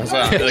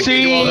 Like,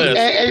 see,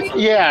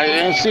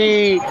 and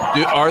see.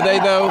 Are they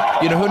though?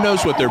 You know, who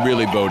knows what they're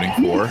really voting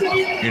for?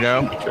 You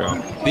know,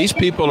 these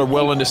people are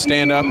willing to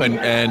stand up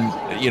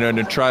and you know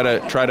to try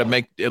to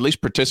make at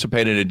least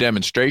participate in a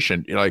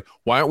demonstration. You know, like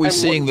why aren't we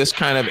seeing this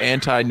kind of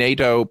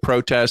anti-NATO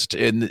protest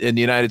in the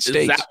United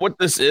States? Is that what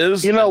this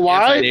is? You know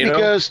why? Anti-NATO?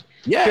 Because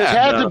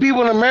half the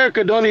people in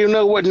America don't even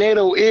know what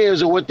NATO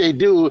is or what they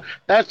do.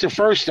 That's the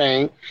first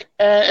thing.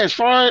 And as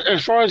far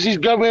as these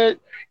government,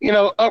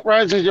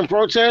 uprisings and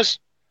protests,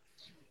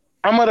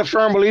 I'm of the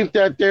firm belief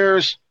that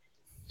there's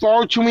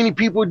far too many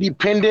people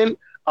dependent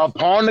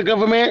upon the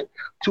government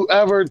to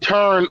ever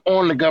turn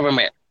on the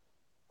government.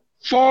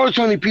 Far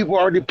too many people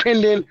are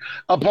dependent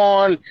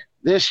upon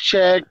this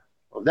check,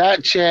 or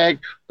that check,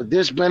 or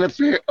this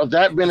benefit, or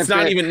that benefit. It's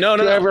not even no.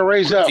 Ever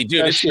raise up,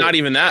 dude. It's not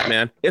even that,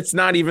 man. It's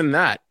not even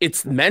that.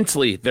 It's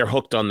mentally they're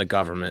hooked on the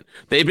government.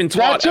 They've been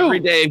taught every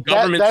day in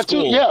government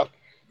school. Yeah.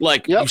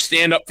 Like you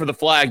stand up for the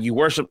flag, you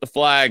worship the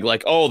flag.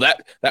 Like, oh,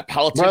 that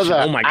politician.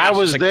 Brother, oh my gosh, I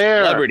was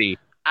there. Celebrity.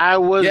 I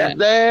was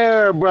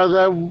there,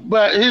 brother.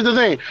 But here's the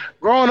thing: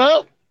 growing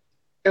up,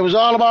 it was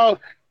all about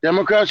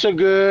Democrats are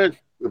good,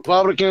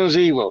 Republicans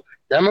evil.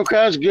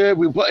 Democrats good.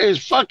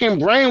 It's fucking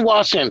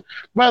brainwashing,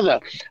 brother.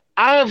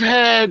 I've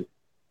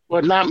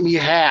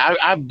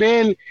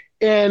been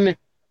in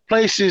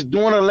places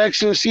during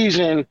election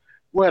season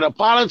where the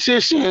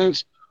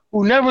politicians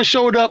who never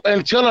showed up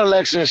until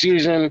election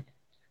season,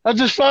 I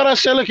just thought, I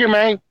said, look here,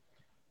 man,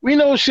 we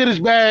know shit is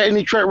bad in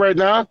Detroit right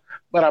now,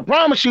 but I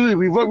promise you, if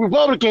we vote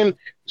Republican,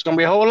 it's going to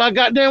be a whole lot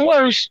goddamn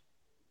worse.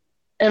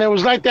 And it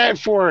was like that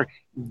for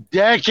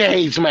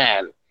decades,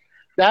 man.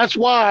 That's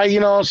why,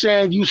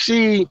 you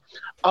see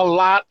a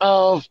lot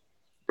of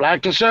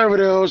black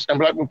conservatives and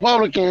black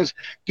Republicans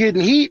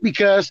getting heat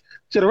because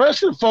to the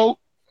rest of the folk,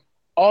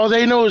 all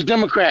they know is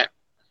Democrat.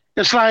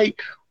 It's like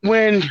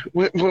when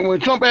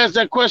Trump asked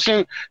that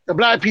question to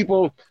black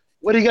people,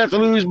 what do you got to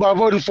lose by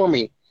voting for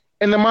me?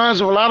 In the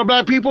minds of a lot of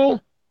black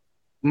people,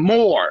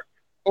 more.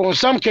 Or in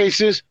some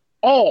cases,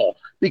 all.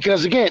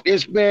 Because again,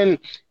 it's been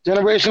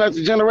generation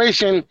after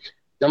generation,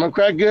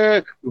 Democrat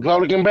good,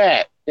 Republican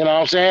bad. You know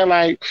what I'm saying?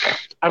 Like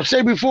I've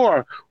said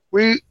before,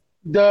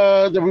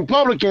 the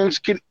Republicans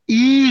could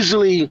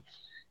easily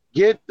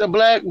get the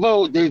black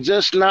vote. They're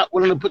just not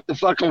willing to put the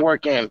fucking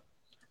work in.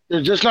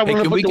 They're just not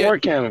willing to put the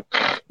work in.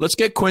 Let's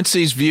get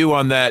Quincy's view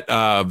on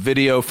that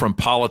video from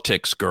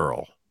Politics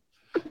Girl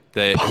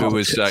who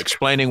was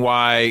explaining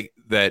why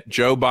that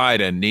Joe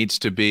Biden needs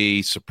to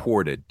be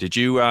supported. Did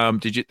you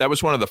that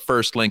was one of the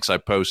first links I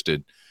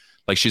posted.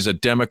 Like she's a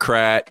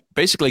Democrat,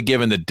 basically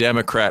giving the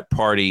Democrat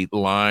Party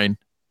line.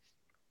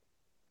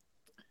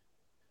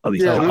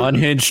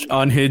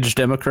 Unhinged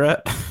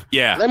Democrat.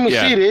 Yeah. Let me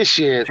see this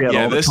shit.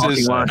 Yeah, this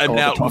is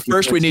now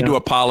first we need to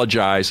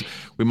apologize.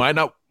 We might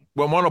not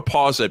want to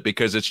pause it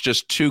because it's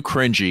just too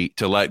cringy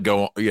to let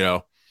go,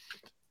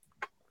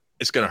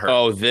 It's going to hurt.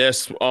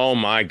 Oh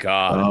my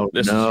God.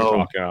 This is what you're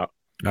talking about.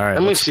 All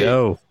right, let's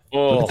go.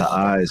 Look at the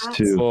eyes,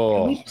 too.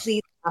 Can we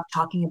please stop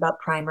talking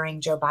about primarying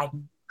Joe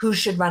Biden? Who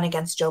should run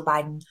against Joe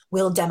Biden?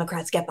 Will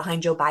Democrats get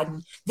behind Joe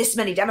Biden? This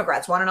many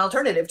Democrats want an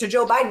alternative to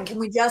Joe Biden. Can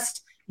we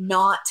just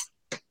not?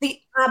 The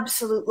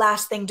absolute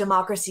last thing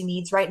democracy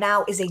needs right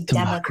now is a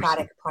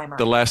Democratic primary.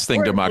 The last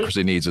thing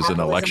democracy needs is an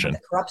election.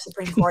 Corrupt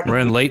Supreme Court. We're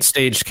in late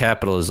stage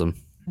capitalism.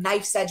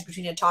 knife's edge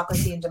between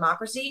autocracy and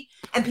democracy,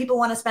 and people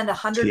want to spend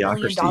 $100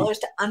 million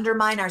to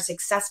undermine our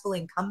successful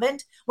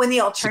incumbent when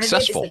the alternative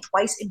is the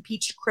twice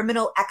impeached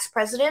criminal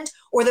ex-president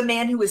or the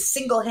man who was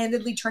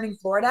single-handedly turning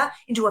Florida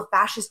into a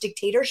fascist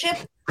dictatorship.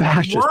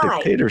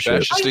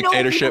 Fascist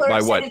dictatorship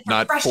by what?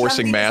 Not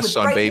forcing masks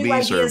on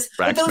babies or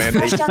vax mandates? Those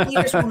fresh young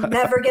leaders will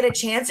never get a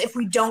chance if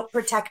we don't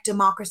protect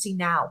democracy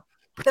now.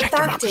 The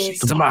fact is,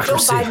 Joe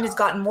Biden has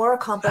gotten more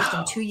accomplished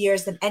in 2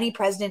 years than any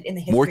president in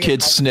the history. More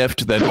kids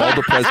sniffed than all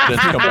the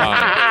presidents combined.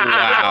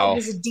 Wow.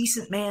 He's a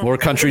decent man. More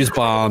countries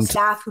bombed.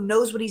 Staff who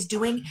knows what he's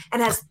doing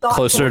and has thought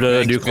closer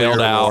to nuclear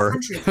war.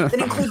 That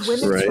include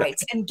women's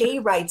rights and gay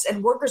rights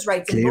and workers'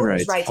 rights and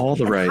voters' rights. All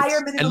the rights.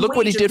 And look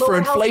what he did for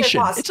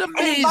inflation. It's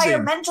amazing. And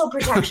environmental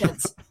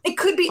protections. It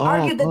could be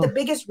argued that the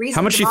biggest reason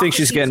how much do you think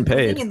she's getting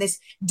paid in this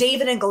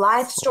David and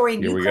Goliath story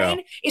in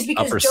Ukraine is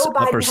because Joe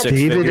Biden has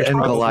David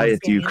and Goliath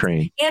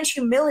Ukraine and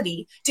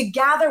humility to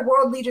gather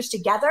world leaders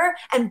together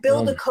and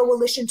build a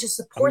coalition to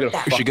support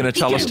them. Is she going to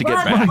tell us to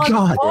get back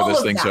before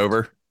this thing's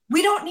over?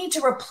 We don't need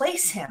to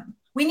replace him.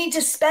 We need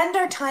to spend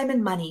our time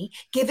and money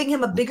giving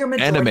him a bigger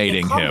majority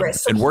animating in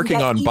Congress him and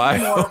working on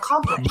like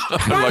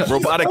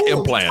robotic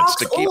implants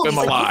to keep him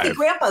alive. Like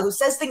grandpa who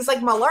says things like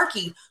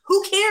malarkey.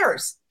 Who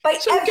cares?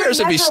 Who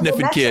cares if he's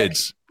sniffing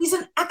kids? He's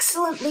an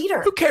excellent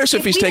leader. Who cares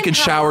if he's taking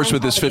showers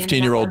with his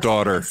 15-year-old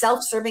daughter?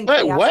 Self-serving.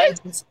 Wait,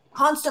 what?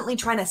 Constantly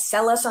trying to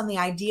sell us on the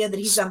idea that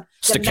he's some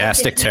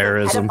stochastic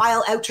terrorism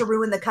pedophile out to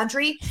ruin the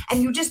country,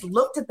 and you just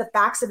looked at the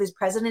facts of his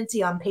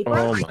presidency on paper.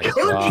 Oh my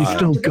God. He's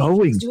still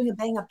going. He's doing a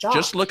bang-up job.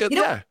 Just look at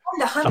that.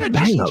 A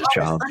bang-up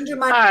job.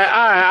 All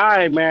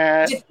right,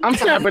 man. I'm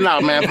tapping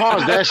out, man.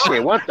 Pause that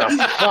shit. What the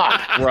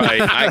fuck?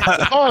 Right.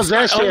 Pause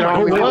that shit,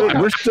 homie.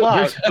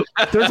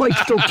 There's like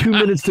still 2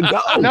 minutes to go.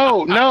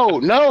 No.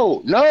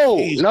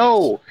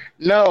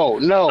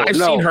 I've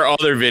seen her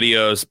other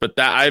videos, but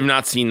I have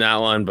not seen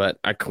that one. But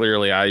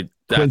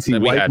Quincy,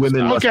 white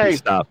women must be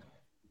stopped.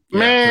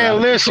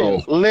 Man,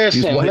 listen.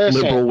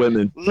 Liberal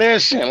women.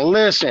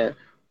 Listen.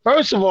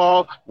 First of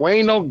all, we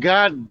ain't no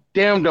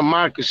goddamn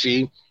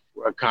democracy.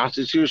 We're a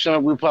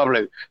constitutional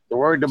republic. The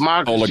word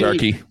democracy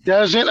oligarchy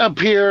doesn't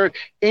appear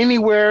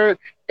anywhere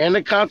in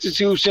the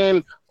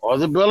Constitution or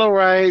the Bill of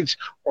Rights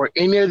or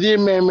any of the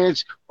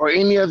amendments or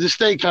any of the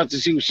state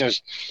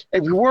constitutions.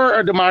 If we were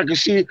a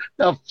democracy,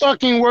 the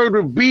fucking word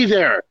would be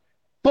there.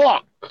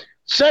 Fuck.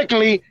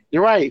 Secondly,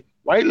 you're right.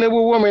 White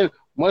liberal women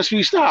must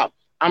be stopped.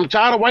 I'm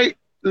tired of white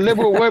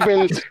liberal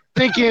women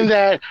thinking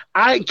that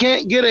I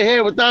can't get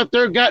ahead without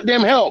their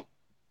goddamn help.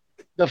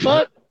 The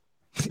fuck?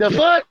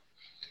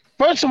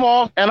 First of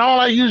all, and all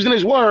I use in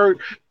this word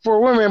for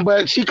women,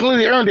 but she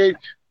clearly earned it.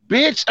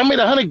 Bitch, I made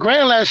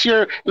 $100,000 last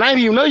year, and I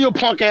didn't even know your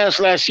punk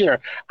ass last year.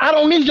 I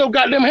don't need your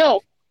goddamn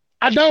help.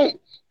 I don't.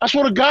 I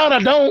swear to God, I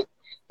don't.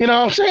 You know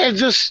what I'm saying?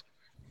 Just,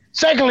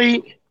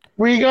 secondly,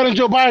 when you go to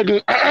Joe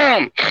Biden,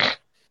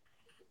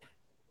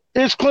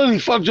 it's clearly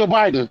fuck Joe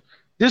Biden.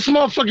 This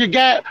motherfucker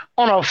got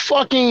on a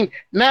fucking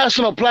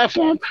national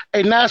platform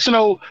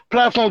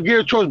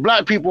geared towards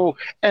black people,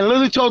 and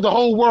literally told the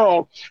whole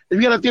world, if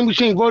you got a thing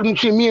voting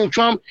between me and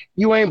Trump,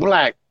 you ain't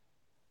black.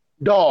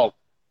 Dog,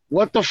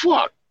 what the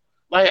fuck?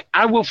 Like,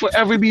 I will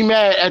forever be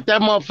mad at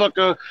that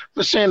motherfucker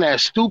for saying that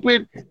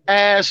stupid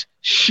ass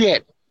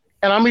shit.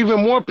 And I'm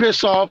even more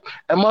pissed off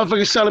at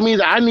motherfuckers telling me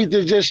that I need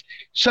to just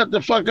shut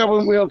the fuck up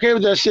and be okay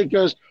with that shit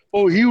because,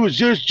 oh, he was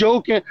just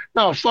joking.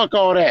 No, fuck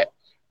all that.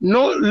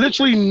 No,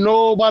 literally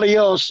nobody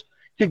else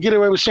could get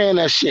away with saying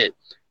that shit.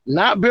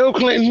 Not Bill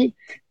Clinton,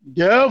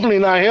 definitely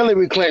not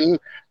Hillary Clinton.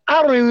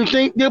 I don't even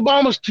think the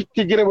Obamas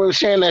could get away with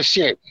saying that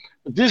shit.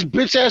 But this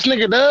bitch ass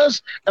nigga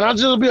does, and I'll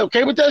just be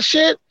okay with that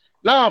shit?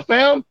 Nah,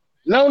 fam.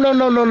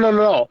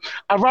 No.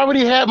 I've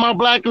already had my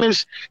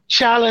blackness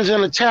challenged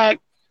and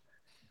attacked.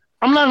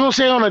 I'm not gonna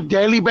say on a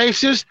daily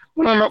basis,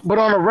 but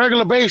on a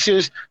regular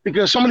basis,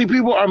 because so many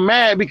people are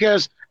mad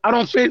because I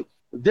don't fit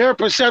their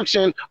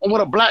perception of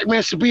what a black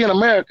man should be in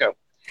America.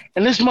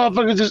 And this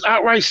motherfucker just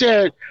outright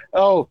said,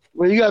 oh,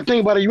 well, you gotta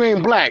think about it, you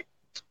ain't black.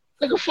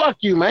 Nigga, fuck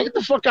you, man. Get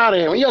the fuck out of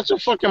here. You got your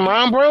fucking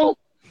mind, bro?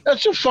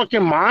 That's your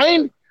fucking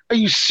mind? Are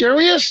you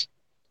serious?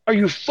 Are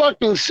you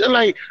fucking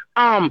like,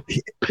 I'm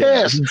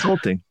pissed.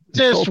 Insulting.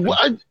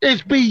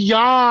 It's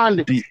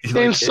beyond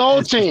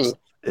insulting.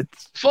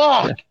 It's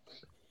fuck. Yeah.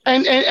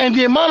 And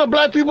the amount of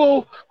black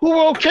people who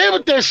were okay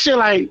with that shit,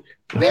 like,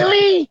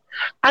 really?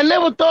 I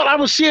never thought I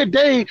would see a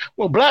day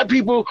where black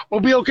people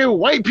will be okay with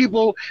white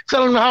people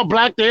telling them how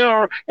black they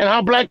are and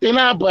how black they're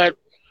not, but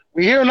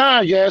we're here now,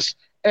 I guess.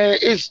 And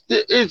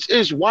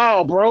it's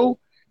wild, bro.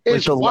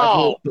 It's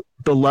wild.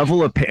 The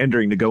level of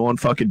pandering to go on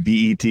fucking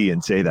BET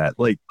and say that,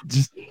 like,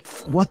 just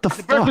what the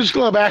fuck? Breakfast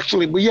Club,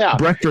 actually, but yeah.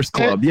 Breakfast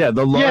Club, yeah,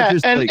 the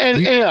largest.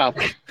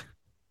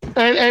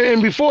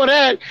 And before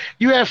that,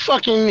 you had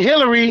fucking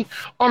Hillary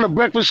on the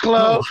Breakfast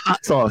Club.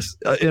 Hot sauce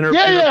in her.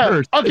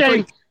 Purse. Okay.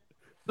 Like,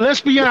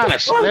 let's be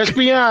honest. Oh,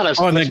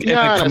 and then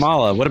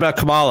Kamala. What about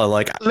Kamala?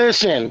 Like,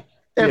 listen,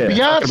 if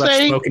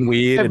Beyonce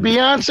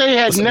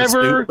had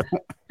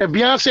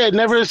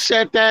never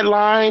said that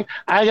line,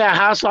 I got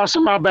hot sauce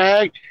in my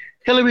bag,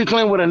 Hillary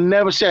Clinton would have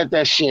never said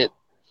that shit.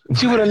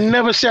 She would have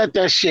never said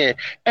that shit.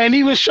 And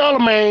even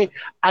Charlemagne,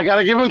 I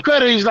gotta give him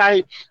credit. He's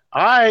like,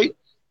 all right,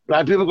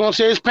 black people gonna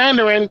say it's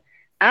pandering.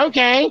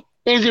 Okay,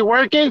 is it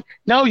working?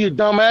 No, you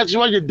dumbass. That's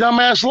why your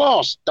dumbass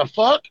lost. The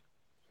fuck?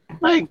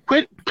 Like,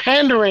 quit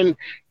pandering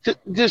to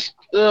this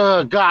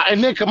guy.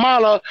 And then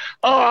Kamala,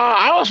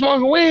 I was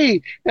smoking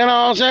weed. You know what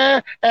I'm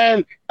saying?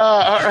 And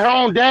her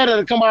own dad had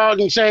to come out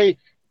and say,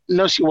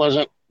 no, she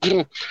wasn't.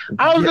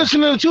 I was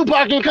listening to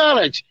Tupac in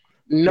college.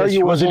 No,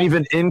 you wasn't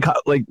even in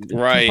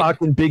right.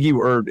 Tupac and Biggie,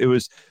 or it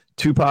was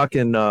Tupac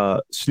and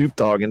Snoop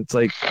Dogg, and it's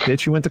like,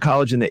 bitch, you went to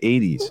college in the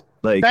 80s.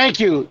 Like, thank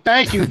you.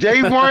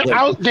 They weren't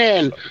out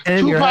then.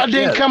 Tupac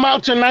didn't come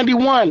out till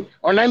 91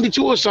 or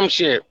 92 or some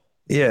shit.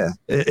 Yeah,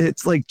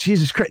 it's like,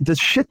 Jesus Christ, the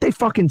shit they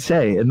fucking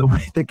say and the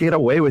way they get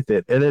away with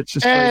it, and it's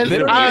just they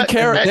don't even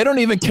care. They don't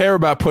even care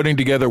about putting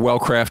together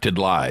well-crafted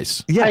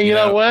lies. Yeah, you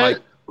know what? Like,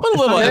 put a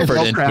little effort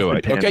into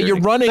it. Okay,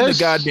 you're running the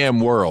goddamn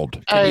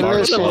world. Hey,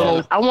 listen,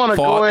 I want to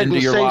go ahead and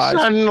say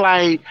something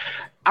like,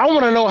 I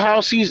want to know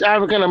how she's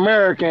African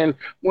American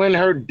when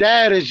her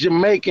dad is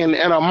Jamaican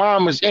and her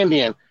mom is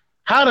Indian.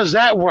 How does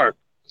that work?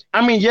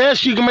 I mean,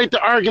 yes, you can make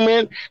the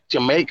argument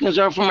Jamaicans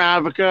are from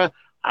Africa.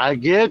 I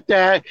get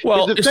that.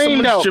 Well, if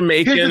someone's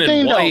Jamaican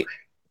and white,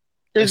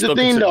 here's the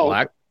thing,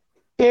 though.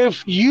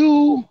 If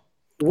you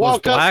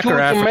walk up to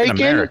a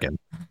Jamaican,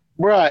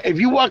 bruh, if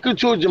you walk up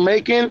to a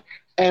Jamaican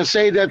and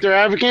say that they're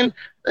African,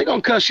 they're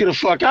going to cuss you the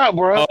fuck out,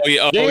 bro.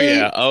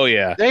 Oh,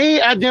 yeah.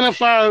 They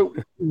identify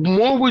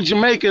more with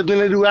Jamaica than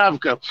they do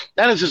Africa.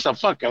 That is just a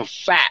fucking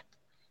fact.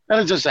 That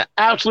is just an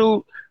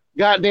absolute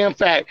goddamn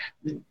fact.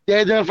 They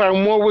identify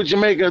more with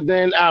Jamaica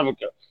than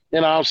Africa. You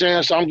know what I'm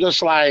saying? So I'm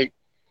just like,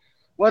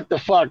 what the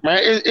fuck, man?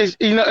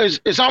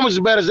 It's almost as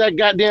bad as that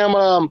goddamn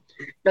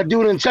that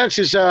dude in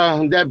Texas,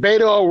 that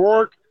Beto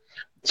O'Rourke.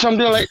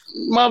 Something like,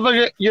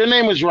 motherfucker, your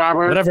name is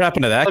Robert. Whatever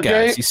happened to that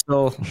guy? Is he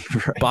still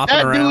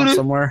bopping around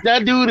somewhere?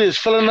 That dude is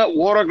filling up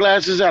water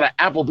glasses at an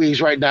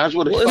Applebee's right now. That's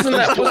what it's isn't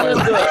that?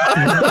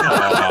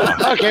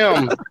 Fuck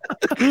him.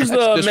 Who's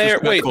the mayor?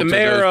 Wait, the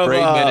mayor of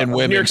men and New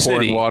women York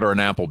pouring City. water in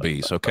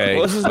Applebee's. Okay,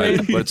 what's his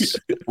name?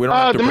 We don't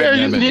have to the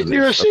mayor of New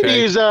York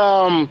City is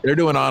They're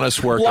doing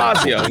honest work.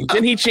 Blasio.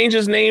 Didn't he change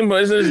his name?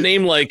 Wasn't his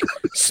name like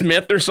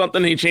Smith or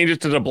something? He changed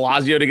it to De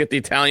Blasio to get the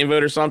Italian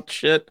vote or some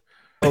shit.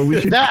 Oh,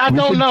 I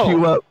don't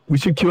know. We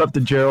should queue up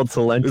the Gerald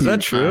Celente. Is that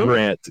true?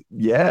 Rant.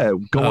 Yeah,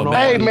 going on.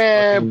 Hey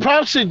man,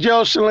 props to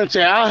Joe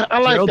Celente. I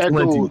like Gerald that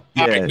Celente, dude.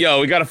 yeah. Right, yo,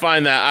 we got to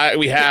find that.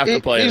 We have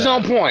to play. He's that.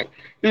 on point.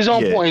 He's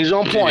on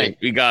point.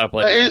 We got to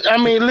play. I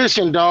mean,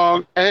 listen,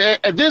 dog.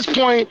 At this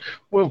point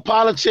with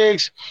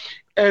politics,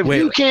 if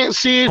you can't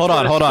see it hold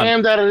on.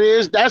 scam that it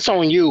is, that's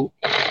on you.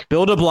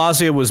 Bill de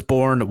Blasio was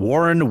born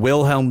Warren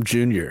Wilhelm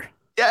Jr.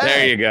 Yeah.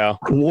 There you go.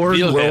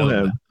 Warren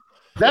Wilhelm.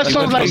 That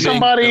sounds like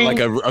somebody like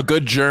a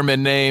good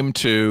German name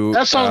to.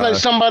 That sounds like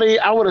somebody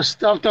I would have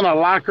stuffed in a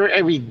locker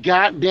every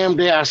goddamn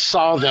day I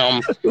saw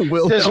them.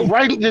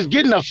 Just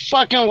get in a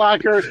fucking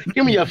locker.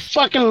 Give me your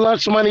fucking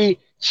lunch money.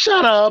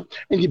 Shut up,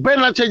 and you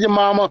better not tell your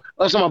mama,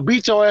 or else I'm gonna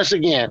beat your ass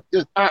again.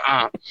 Just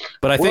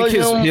But I think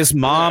his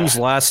mom's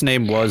last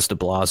name was de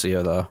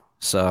Blasio though.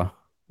 So.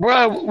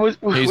 Bro, with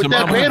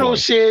that Beto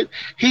shit,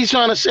 he's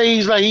trying to say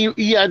he's like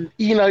he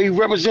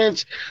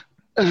represents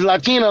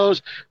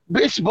Latinos.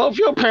 Bitch, both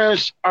your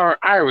parents are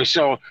Irish,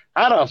 so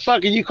how the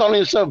fuck are you calling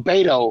yourself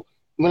Beto?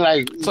 I mean,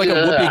 like, it's like a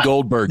Whoopi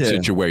Goldberg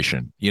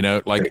situation, you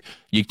know, like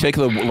you take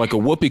like a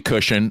whoopee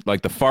cushion,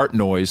 like the fart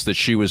noise that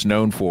she was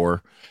known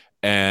for,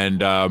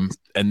 and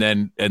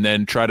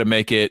then try to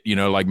make it, you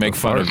know, like make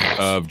fun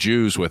of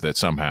Jews with it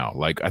somehow.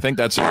 Like I think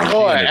that's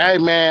hey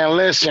man,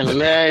 listen,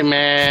 hey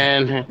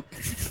man.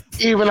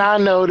 Even I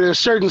know there's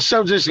certain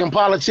subjects in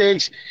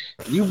politics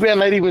you better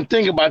not even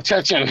think about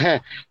touching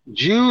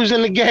Jews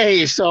and the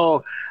gays.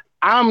 So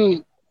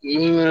I'm shit.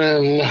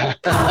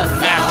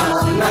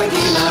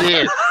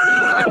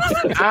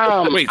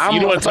 Wait, so you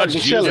don't want to touch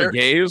Jews or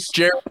gays?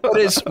 Jared,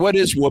 what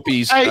is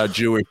Whoopi's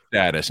Jewish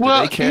status?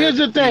 Well, here's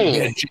the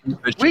thing.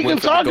 We can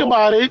talk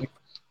about it,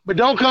 but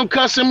don't come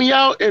cussing me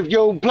out if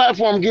your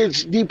platform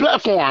gets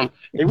deplatformed.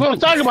 If we want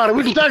to talk about it,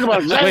 we can talk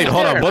about it.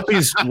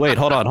 Wait,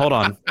 hold on. Hold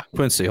on.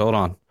 Quincy, hold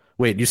on.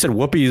 Wait, you said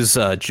Whoopi's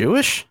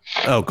Jewish?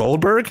 Oh,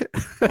 Goldberg?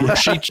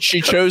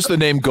 she chose the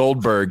name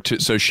Goldberg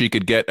so she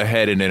could get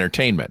ahead in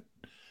entertainment.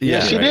 Yeah,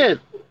 she did.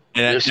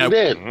 Yes, she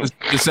did.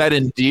 Does that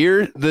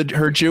endear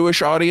her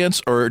Jewish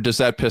audience, or does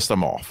that piss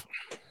them off?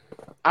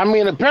 I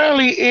mean,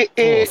 apparently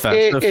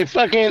it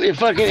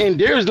fucking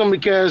endears them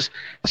because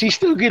she's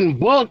still getting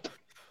booked.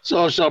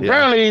 So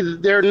apparently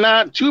they're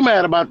not too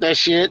mad about that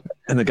shit.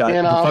 And the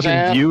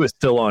fucking View is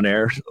still on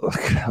air.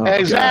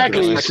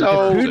 Exactly. God.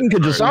 So Putin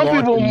could just some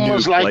people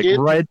must like it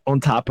right on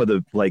top of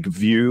the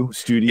View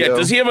studio. Yeah.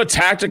 Does he have a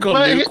tactical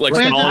nuke like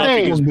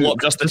blow up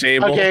just the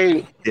table?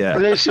 Okay. Yeah.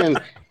 Listen,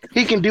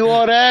 he can do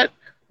all that,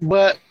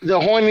 but the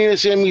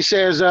horniness in me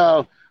says,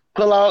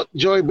 pull out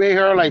Joy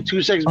Behar like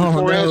 2 seconds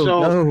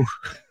beforehand.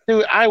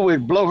 Dude, I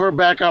would blow her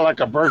back out like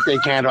a birthday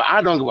candle.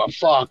 I don't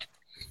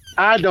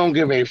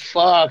give a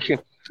fuck.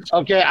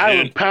 Okay, I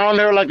would pound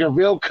her like a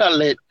real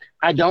cutlet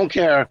I don't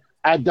care.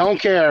 I don't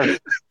care.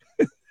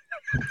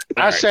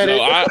 I said it.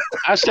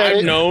 I said it.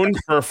 I'm known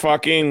for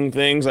fucking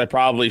things I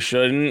probably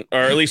shouldn't, or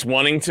at least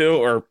wanting to,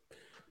 or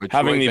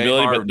having the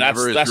ability, but that's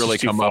really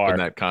too come far. up in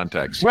that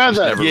context.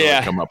 Brother, never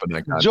really come up in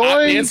that context.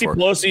 Joy Nancy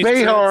Pelosi,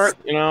 Behar,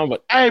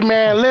 but hey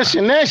man,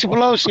 listen, Nancy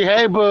Pelosi,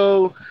 hey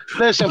boo,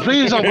 listen,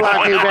 please don't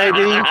block me,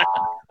 baby.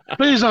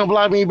 Please don't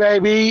block me,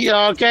 baby.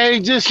 Okay,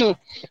 just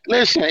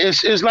listen.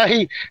 It's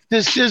like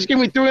just give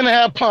me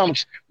 3.5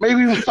 pumps,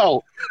 maybe even 4.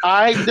 All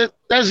right,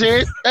 that's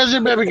it. That's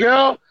it, baby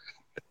girl.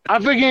 I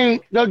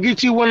figuring they'll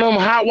get you one of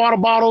them hot water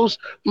bottles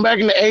from back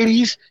in the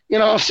 80s. You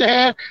know what I'm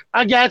saying?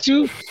 I got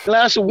you.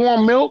 Glass of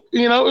warm milk.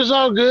 You know, it's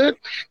all good.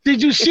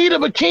 Did you see the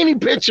bikini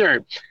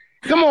picture?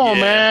 Come on,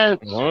 man.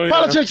 Oh, yeah.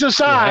 Politics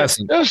aside,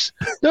 there's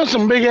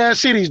some big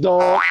ass cities,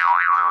 dog.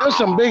 There's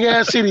some big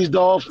ass cities,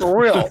 dog. For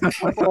real.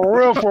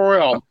 For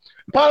real.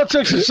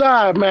 Politics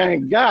aside,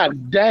 man.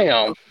 God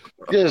damn.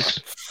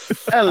 Just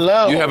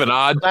hello. You have an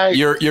odd.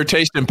 Your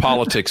taste in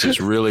politics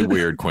is really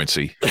weird,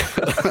 Quincy.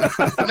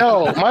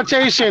 No, my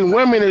taste in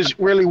women is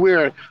really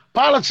weird.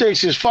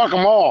 Politics is fuck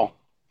them all.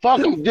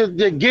 Fuck them.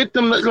 Just get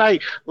them,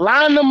 like,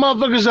 line them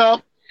motherfuckers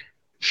up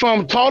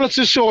from tallest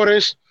to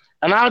shortest,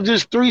 and I'll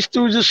just Three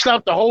Stooges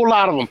slap the whole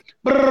lot of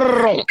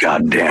them.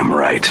 Goddamn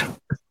right.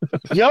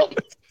 Yep.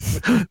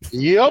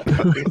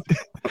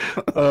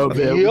 Oh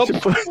man, yep.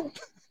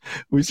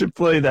 We should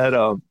play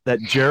that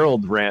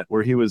Gerald rant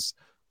where he was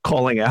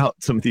calling out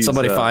some of these.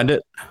 Somebody find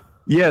it.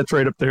 Yeah, it's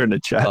right up there in the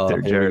chat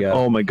there, Jared.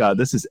 Oh my god,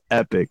 this is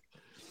epic.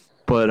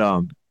 But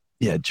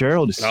yeah,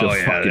 Gerald is so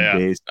fucking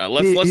based.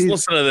 Let's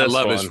listen to this. I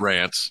love his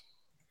rants.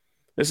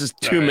 This is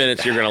 2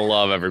 minutes. You're gonna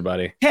love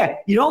everybody. Hey,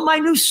 you know what my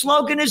new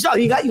slogan is?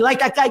 You like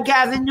that guy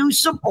Gavin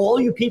Newsom? All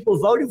you people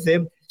voted for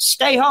him.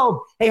 Stay home.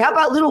 Hey, how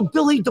about little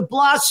Billy de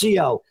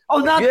Blasio? Oh,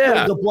 not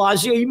Billy de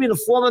Blasio. You mean the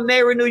former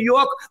mayor of New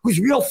York whose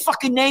real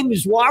fucking name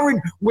is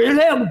Warren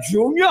Wilhelm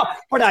Jr.?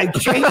 But I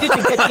changed it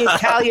to get the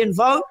Italian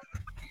vote.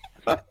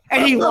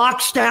 And he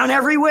locks down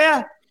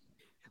everywhere.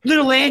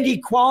 Little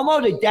Andy Cuomo,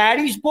 the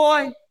daddy's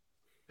boy.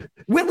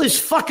 Witless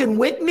fucking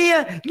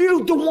Whitmere.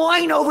 Little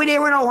DeWine over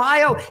there in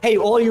Ohio. Hey,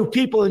 all you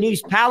people in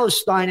East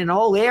Palestine and the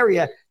whole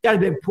area that have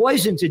been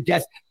poisoned to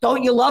death.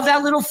 Don't you love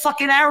that little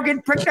fucking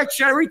arrogant prick that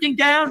shut everything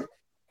down?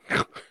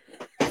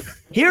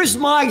 Here's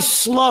my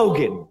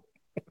slogan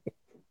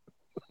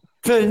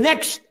for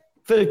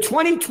the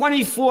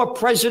 2024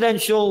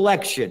 presidential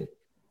election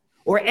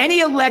or any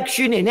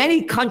election in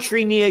any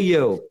country near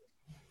you.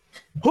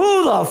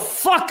 Who the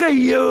fuck are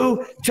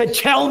you to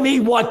tell me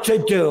what to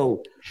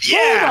do?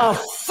 Yeah. Who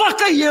the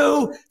fuck are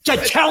you to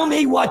tell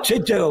me what to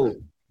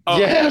do? Oh,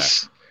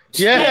 yes.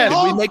 Yeah.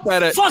 Can we make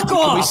that fuck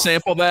off. Can we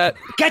sample that?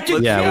 Get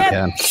your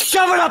jab,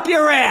 shove it up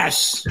your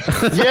ass.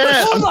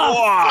 Yeah.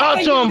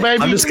 Talk to him,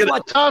 baby. I'm just gonna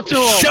talk to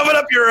him. Shove it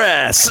up your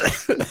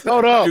ass.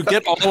 Hold on. Dude,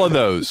 get all of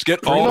those.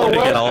 Get all of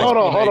them. Hold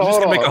on. Just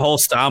gonna make a whole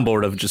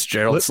soundboard of just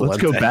Gerald. Let's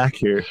go back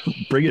here.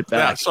 Bring it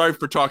back. Yeah, sorry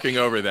for talking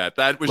over that.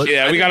 That was we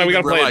gotta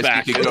play it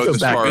back. Let's go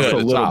back a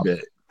little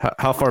bit.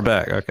 How far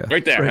back? Okay.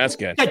 Right there. That's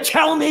good. To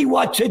tell me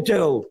what to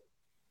do.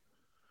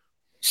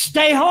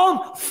 Stay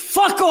home.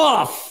 Fuck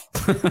off.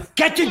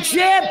 Get the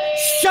jab.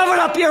 Shove it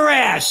up your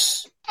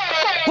ass.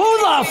 Who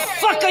the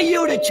fuck are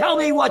you to tell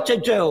me what to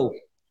do?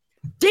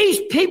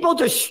 These people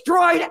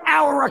destroyed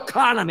our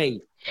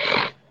economy.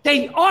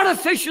 They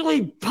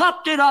artificially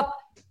popped it up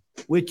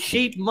with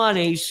cheap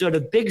money so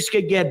the bigs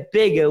could get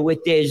bigger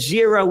with their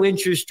zero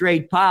interest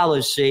rate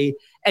policy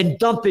and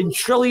dumping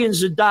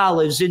trillions of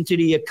dollars into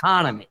the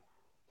economy.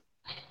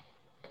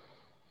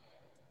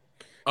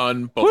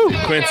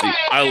 Unbelievable. Quincy,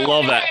 I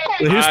love that.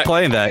 Who's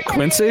playing that?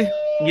 Quincy?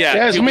 Yeah,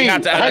 that's me. We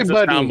have to add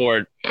that to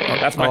soundboard.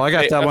 That's my. I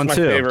got that one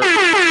too. Favorite.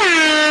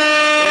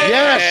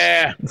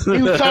 Yes,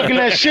 he was talking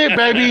that shit,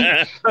 baby.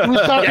 He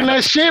was talking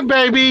that shit,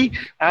 baby.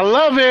 I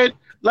love it.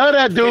 Love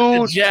that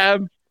dude.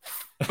 Jab.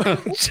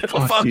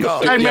 Fuck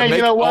off. Hey man,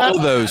 you know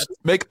what?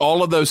 Make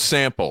all of those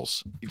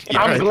samples.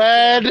 I'm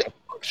glad.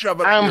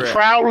 I'm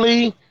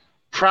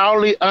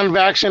proudly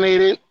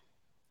unvaccinated.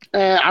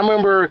 And I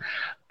remember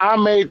I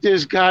made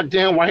this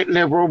goddamn white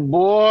liberal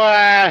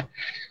boy.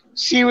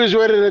 She was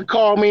ready to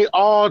call me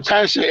all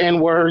types of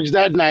N-words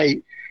that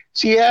night.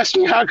 She asked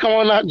me how come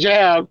I'm not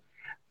jabbed.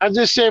 I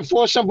just said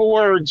 4 simple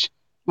words: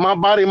 my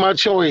body, my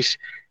choice.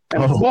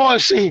 And boy,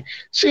 she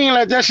ain't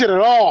like that shit at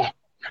all.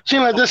 She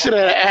ain't like that shit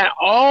at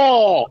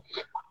all.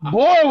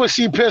 Boy, was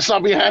she pissed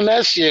off behind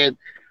that shit.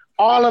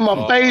 All in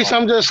my face.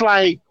 I'm just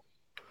like,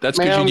 that's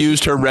because you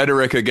used her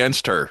rhetoric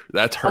against her.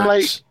 That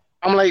hurts.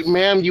 I'm like,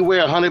 ma'am, you weigh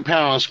 100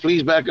 pounds.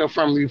 Please back up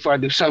from me before I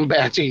do something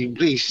bad to you.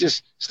 Please,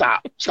 just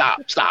stop.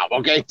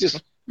 Okay,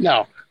 just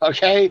no.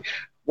 Okay,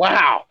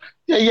 wow.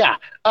 Yeah.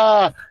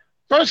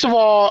 First of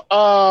all,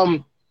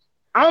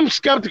 I'm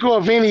skeptical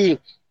of any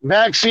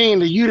vaccine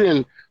that you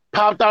didn't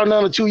popped out in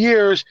under 2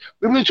 years.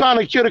 We've been trying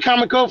to cure the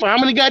common cold for how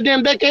many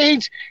goddamn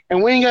decades,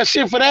 and we ain't got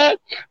shit for that.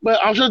 But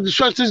I'm supposed to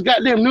trust this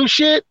goddamn new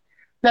shit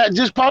that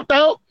just popped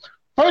out.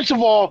 First of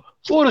all,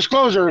 full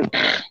disclosure.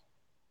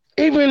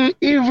 Even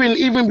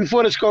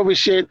before this COVID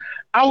shit,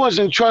 I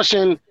wasn't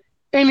trusting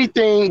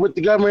anything with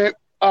the government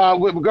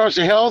with regards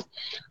to health.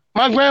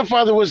 My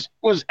grandfather was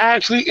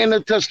actually in the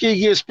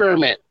Tuskegee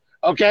experiment.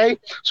 Okay,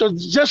 so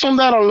just on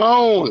that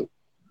alone,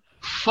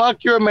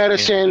 fuck your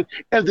medicine.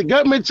 If the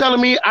government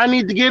telling me I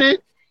need to get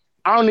it,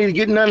 I don't need to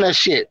get none of that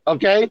shit.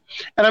 Okay, and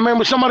I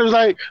remember somebody was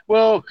like,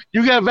 "Well,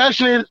 you got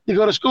vaccinated to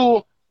go to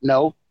school?"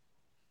 No,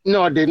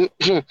 I didn't.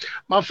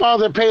 My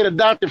father paid a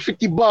doctor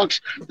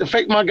 $50 to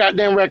fake my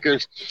goddamn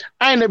records.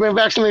 I ain't never been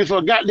vaccinated for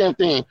a goddamn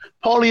thing.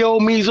 Polio,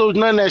 measles,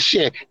 none of that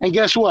shit. And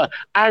guess what?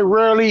 I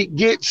rarely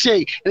get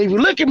sick. And if you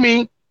look at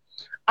me,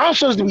 I'm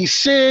supposed to be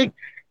sick,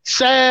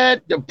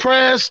 sad,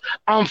 depressed,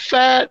 I'm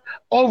fat,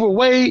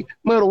 overweight,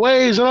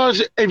 middle-aged, and all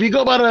this. If you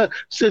go by the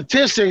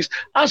statistics,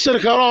 I should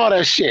have caught all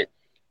that shit.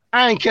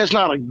 I ain't catch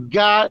not a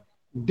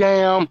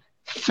goddamn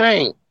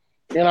thing.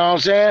 You know what I'm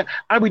saying?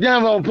 I'd be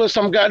damn if I would put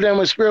some goddamn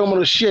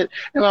experimental shit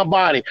in my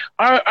body.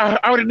 I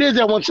already did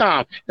that one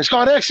time. It's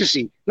called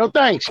ecstasy. No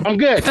thanks. I'm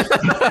good.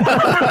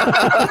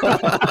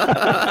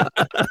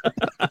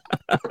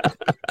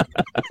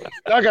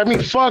 That got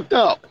me fucked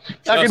up.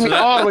 That got me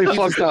all the way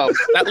fucked up.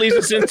 That leads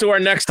us into our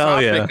next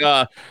topic.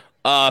 Yeah.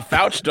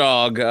 Fouch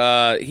Dog.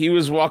 He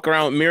was walking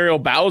around with Muriel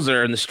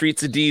Bowser in the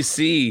streets of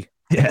D.C.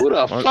 Yeah. Who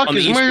the fuck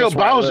is Muriel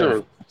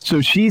Bowser? So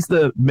she's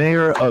the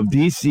mayor of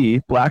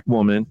D.C., black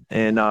woman,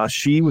 and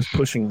she was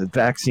pushing the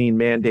vaccine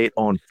mandate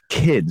on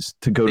kids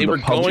to go to the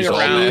public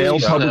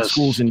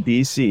schools in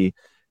D.C.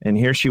 And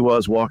here she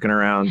was walking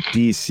around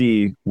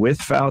D.C. with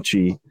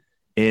Fauci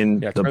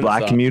in the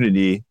black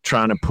community,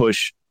 trying to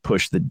push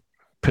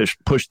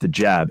the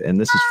jab.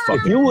 And this is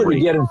fucking. If you were to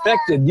get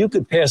infected, you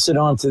could pass it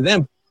on to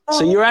them.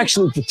 So you're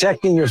actually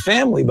protecting your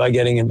family by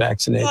getting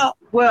vaccinated.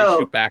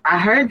 Well, I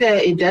heard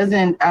that it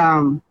doesn't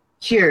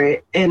cure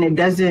it, and it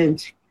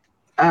doesn't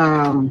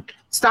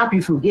stop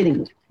you from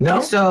getting it.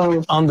 No.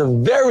 So on the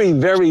very,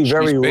 very,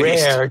 very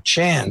rare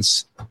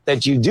chance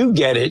that you do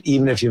get it,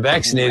 even if you're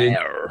vaccinated,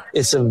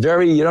 it's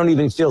you don't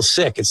even feel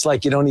sick. It's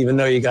like you don't even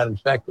know you got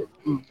infected.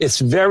 It's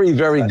very,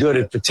 very good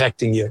at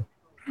protecting you.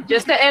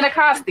 Just the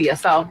Anacostia,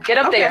 so get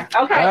up there.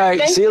 Okay. All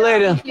right, see you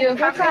later. Thank you.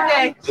 Have a good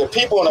day. The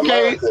people in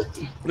America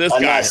are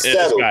not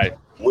settled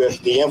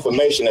with the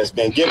information that's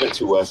been given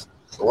to us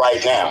right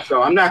now.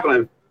 So I'm not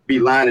going to be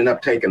lining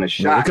up taking a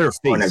shot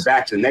on a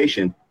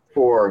vaccination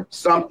for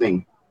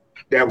something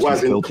that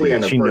wasn't clear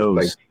in the first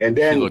place. And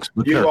then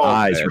you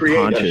all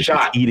create a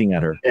shot eating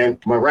at her in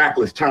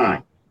miraculous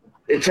time.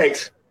 It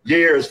takes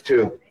years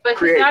to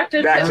create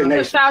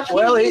vaccination.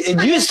 Well,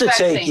 it used to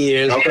take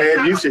years. Okay,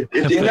 it used to.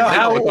 You know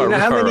how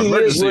many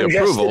years were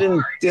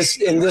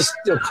invested in this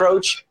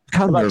approach?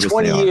 About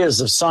 20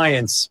 years of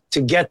science to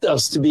get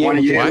us to be able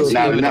to is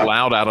not enough.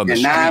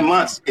 And 9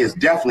 months is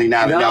definitely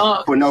not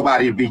enough for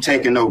nobody to be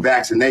taking no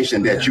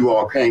vaccination that you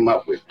all came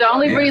up with. The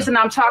only reason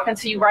I'm talking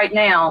to you right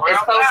now, as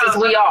close as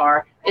we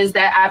are, is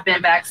that I've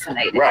been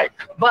vaccinated. Right.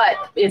 But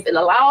if it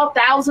allows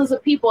thousands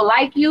of people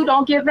like you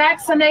don't get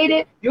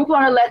vaccinated, you're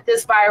going to let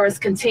this virus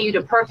continue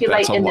to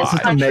percolate in this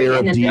country.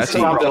 That's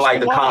something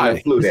like the common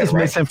flu. This is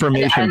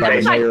misinformation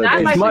by the mayor.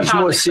 It's much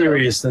more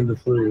serious than the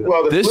flu.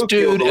 Well, this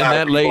dude and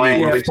that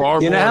lady were far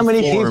more. You know how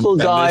many people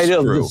died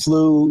of the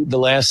flu the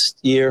last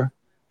year?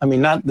 I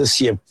mean, not this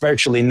year,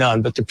 virtually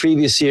none, but the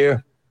previous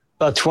year,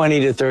 about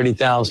 20 to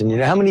 30,000. You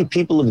know how many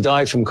people have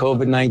died from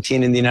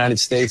COVID-19 in the United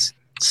States?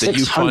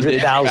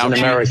 600,000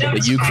 Americans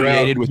that you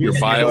created with your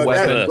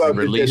bioweapon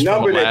released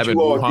from a lab in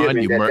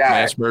Wuhan, you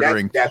mass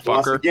murdering fucker.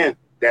 Once again,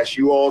 that's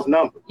you all's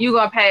number. You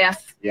gonna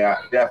pass? Yeah,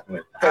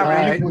 definitely.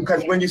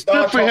 Because when you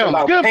start talking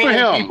about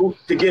paying people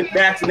to get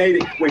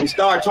vaccinated, when you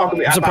start talking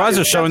about, I'm surprised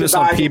they're showing this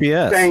on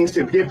PBS. Things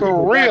to get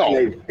people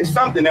vaccinated, it's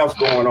something else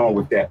going on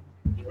with that.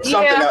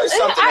 Something else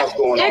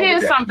going on.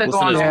 It is something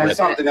going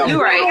on.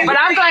 You're right, but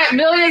I'm glad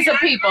millions of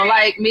people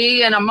like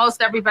me and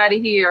most everybody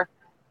here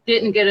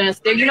didn't get an.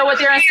 You know what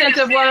their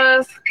incentive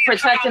was?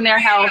 Protecting their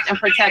health and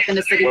protecting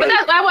the city. But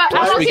that's why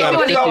I won't keep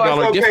doing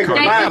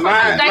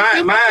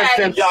it. My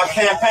incentive, y'all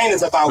campaign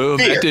is about fear.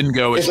 That didn't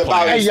go. It's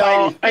about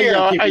inciting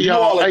fear. You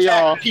all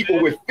attack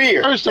people with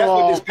fear. First of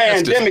all, this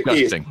pandemic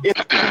is.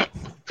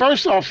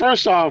 First off,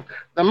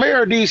 the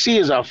mayor of DC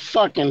is a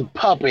fucking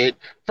puppet.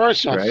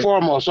 First and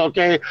foremost,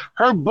 okay?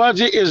 Her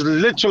budget is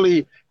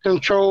literally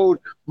controlled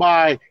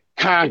by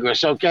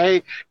Congress,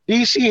 okay?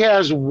 DC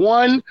has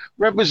one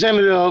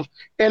representative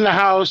in the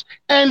House,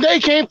 and they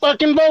can't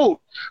fucking vote.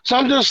 So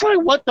I'm just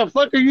like, what the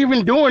fuck are you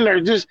even doing there?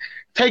 Just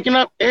taking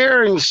up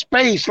air and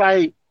space.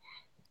 Like,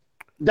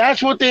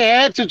 that's what they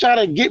had to try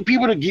to get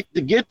people to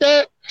get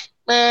that?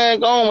 Man,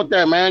 go on with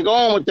that, man. Go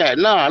on with that.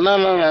 No.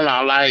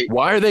 Like,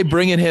 why are they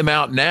bringing him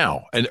out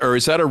now? Or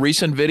is that a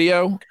recent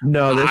video?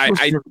 No,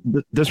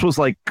 this was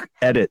like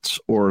edits,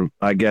 or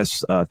I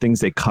guess things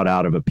they cut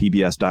out of a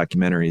PBS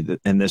documentary.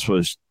 And this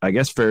was, I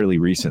guess, fairly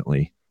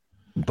recently.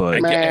 But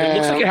it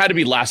looks like it had to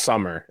be last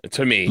summer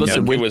to me.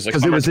 Listen, it was like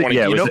summer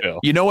 2022.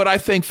 You know what I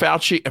think,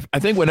 Fauci? I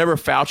think whenever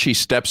Fauci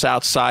steps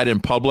outside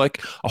in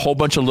public, a whole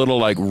bunch of little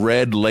like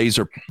red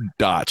laser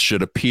dots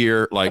should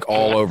appear like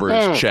all over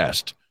his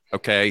chest.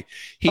 Okay,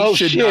 he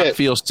should not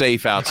feel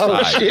safe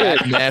outside.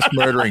 That mass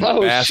murdering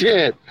bastard.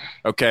 Shit.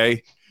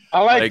 Okay,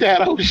 I like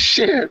that. Oh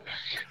shit!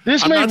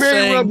 This may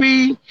very well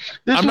be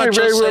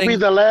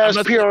the last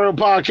PRL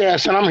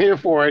podcast, and I'm here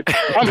for it.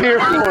 I'm here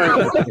for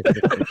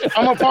it.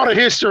 I'm a part of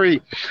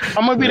history.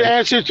 I'm gonna be the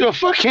answer to a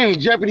fucking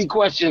Jeopardy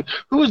question.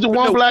 Who was the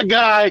one black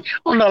guy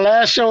on the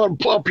last show of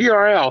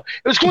PRL?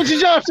 It was Quincy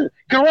Johnson.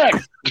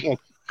 Correct.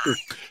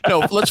 No,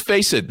 let's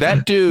face it.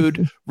 That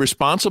dude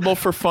responsible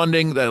for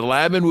funding the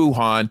lab in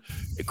Wuhan,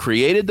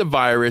 created the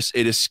virus.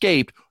 It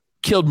escaped,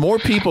 killed more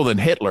people than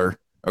Hitler.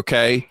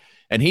 Okay.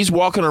 And he's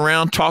walking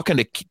around talking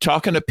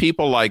to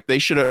people like they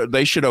should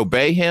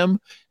obey him,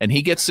 and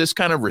he gets this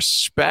kind of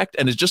respect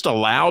and is just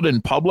allowed in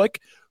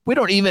public. We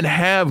don't even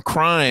have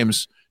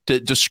crimes to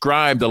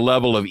describe the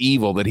level of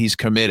evil that he's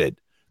committed.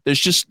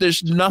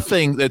 There's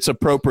nothing that's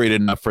appropriate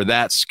enough for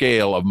that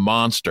scale of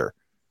monster.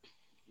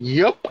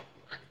 Yep.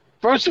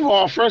 First of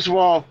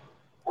all,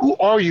 who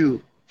are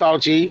you,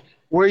 Fauci?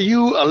 Were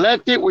you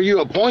elected? Were you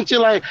appointed?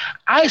 Like,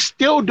 I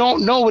still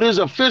don't know what his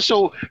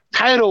official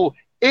title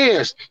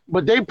is,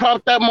 but they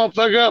propped that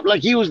motherfucker up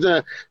like he was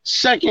the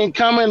second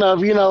coming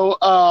of, the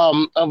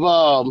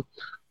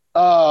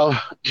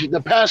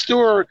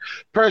pasteur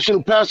person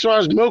who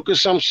pasteurized milk or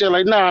some shit.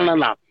 Like,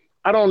 no.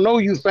 I don't know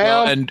you, fam.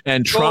 Well,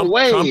 and Trump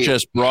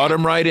just brought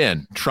him right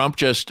in.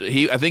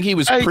 I think he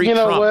was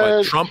pre-Trump,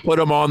 but Trump put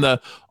him on the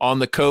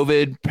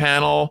COVID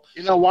panel.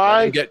 You know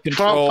why?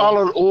 Trump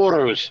followed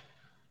orders.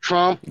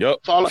 Trump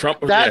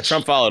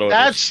followed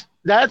orders.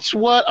 That's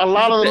what a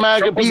lot of the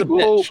MAGA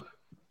people.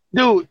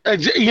 Dude,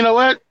 you know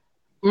what?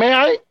 May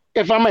I?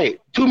 If I may.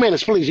 2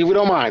 minutes, please, if you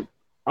don't mind.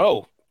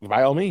 Oh,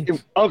 by all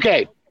means.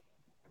 Okay.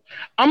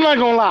 I'm not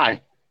going to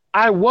lie.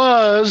 I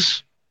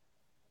was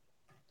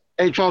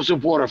a Trump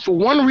supporter for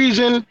one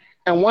reason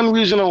and one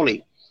reason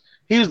only.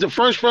 He's the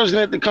first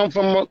president to come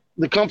from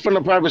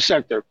the private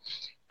sector.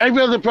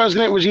 Every other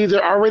president was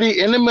either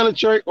already in the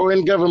military or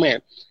in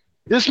government.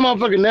 This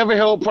motherfucker never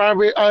held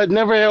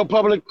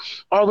public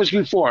office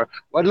before.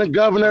 Wasn't a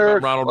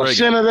governor or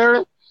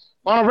senator.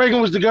 Ronald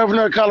Reagan was the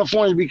governor of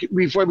California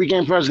before he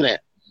became president.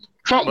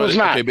 Trump was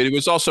not. Okay, but he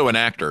was also an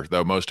actor,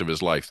 though, most of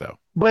his life, though.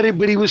 But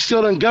he was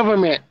still in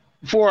government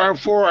for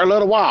a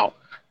little while.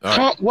 All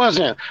Trump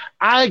wasn't.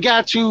 I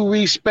got to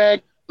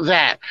respect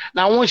that.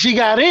 Now, once he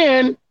got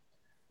in,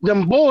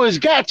 them boys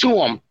got to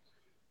him.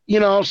 You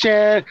know what I'm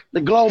saying?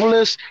 The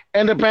globalists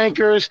and the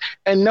bankers.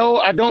 And no,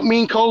 I don't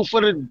mean code for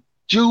the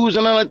Jews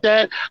and all like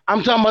that.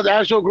 I'm talking about the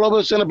actual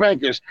globalists and the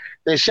bankers.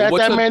 They sat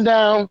that man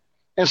down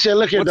and said,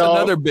 look here, dog. What's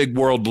another big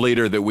world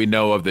leader that we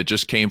know of that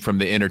just came from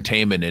the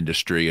entertainment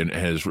industry and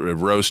has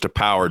rose to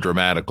power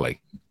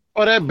dramatically?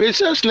 Oh, that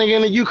bitch ass nigga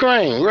in the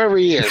Ukraine, wherever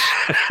he is.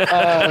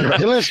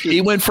 Zelensky.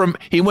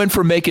 He went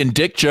from making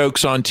dick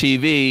jokes on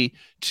TV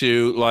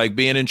to like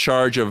being in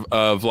charge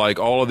of like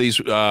all of these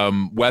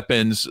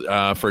weapons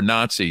for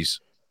Nazis.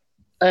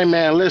 Hey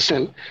man,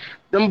 listen,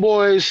 them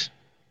boys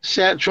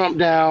sat Trump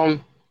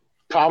down,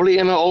 probably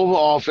in the Oval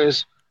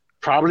Office,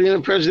 probably in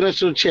the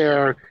presidential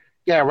chair,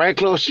 got right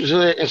close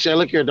to it and said,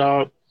 look here,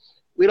 dog,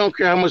 we don't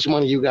care how much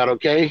money you got,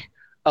 okay?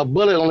 A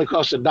bullet only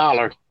costs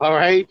 $1, all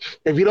right?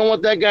 If you don't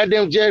want that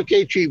goddamn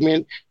JFK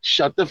treatment,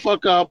 shut the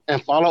fuck up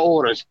and follow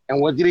orders.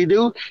 And what did he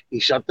do? He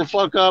shut the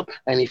fuck up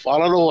and he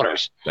followed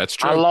orders. That's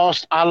true.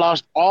 I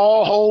lost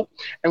all hope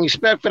and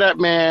respect for that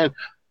man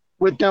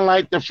within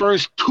like the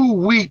first 2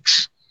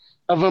 weeks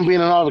of him being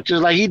in office.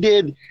 Because like he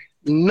did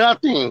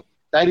nothing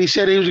that he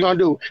said he was going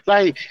to do.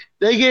 Like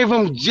they gave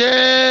him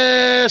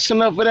just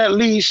enough of that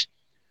leash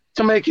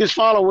to make his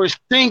followers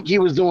think he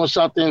was doing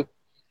something.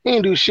 He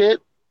didn't do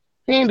shit.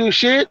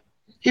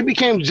 He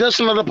became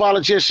just another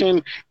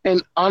politician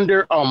in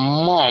under a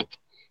month.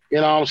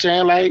 You know what I'm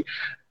saying? Like,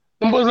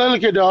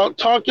 look at dog,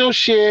 talk your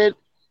shit,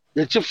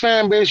 get your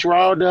fan base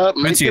riled up.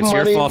 It's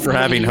your fault for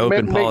having hope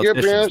in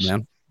politicians,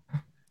 man.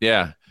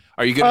 Yeah.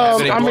 Are you going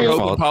to have any more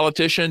hope in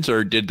politicians, or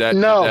was that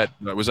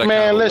kind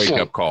of a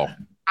wake-up call?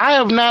 I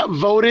have not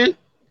voted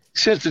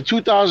since the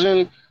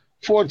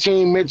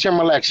 2014 midterm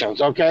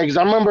elections, okay? Because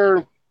I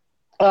remember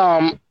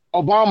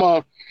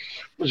Obama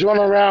was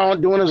running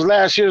around doing his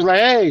last years like,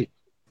 hey,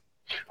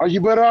 are you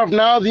better off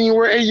now than you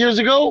were 8 years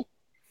ago?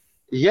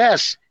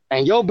 Yes.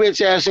 And your bitch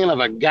ass ain't have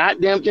a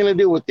goddamn thing to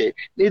do with it.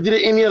 Neither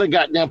did any other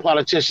goddamn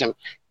politician.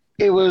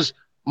 It was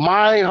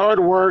my hard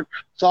work,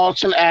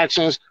 thoughts and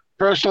actions,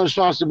 personal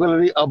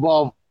responsibility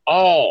above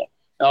all.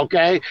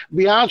 Okay?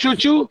 Be honest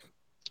with you,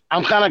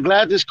 I'm kind of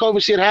glad this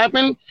COVID shit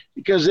happened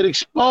because it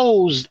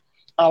exposed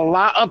a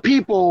lot of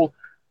people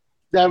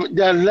that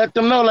let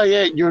them know, like,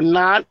 hey, you're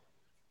not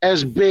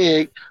as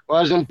big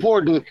or as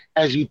important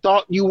as you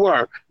thought you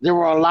were. There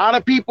were a lot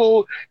of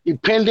people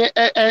dependent,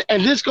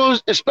 and this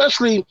goes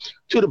especially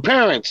to the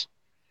parents.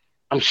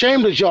 I'm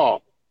ashamed of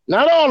y'all.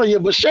 Not all of you,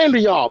 but ashamed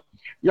of y'all.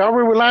 Y'all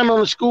were relying on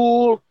the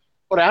school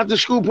or the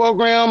after-school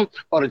program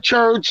or the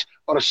church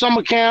or the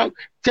summer camp,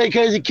 take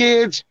care of your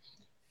kids.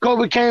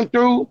 COVID came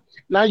through.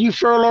 Now you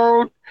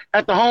furloughed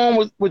at the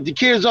home with the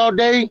kids all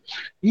day.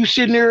 You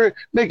sitting there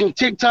making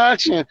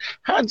TikToks and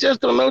I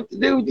just don't know what to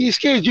do with these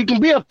kids. You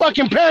can be a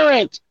fucking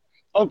parent.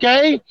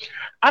 Okay,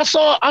 I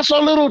saw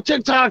little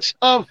TikToks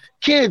of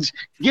parents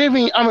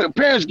giving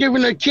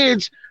their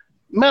kids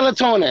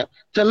melatonin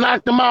to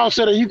knock them out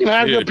so that you can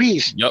have your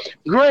peace. Yep.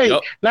 Great.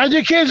 Yep. Now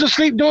your kids are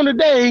asleep during the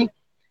day.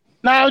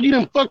 Now you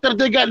done fucked up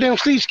their goddamn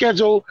sleep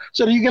schedule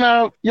so that you can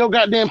have your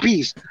goddamn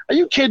peace. Are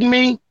you kidding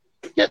me?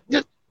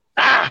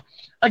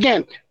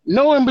 Again,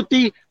 no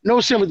empathy,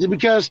 no sympathy,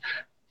 because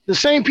the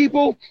same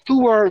people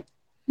who were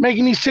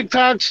making these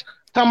TikToks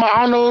talking about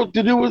I don't know what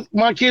to do with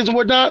my kids and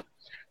whatnot,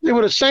 they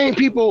were the same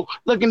people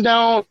looking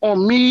down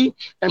on me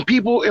and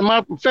people in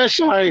my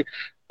profession like,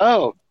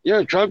 oh, you're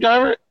a truck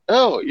driver?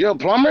 Oh, you're a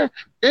plumber?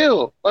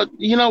 Ew. But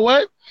you know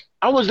what?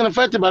 I wasn't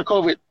affected by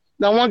COVID.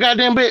 Not one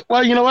goddamn bit.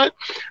 Well, you know what?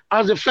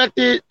 I was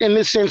affected in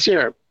this sense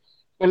here.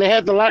 When they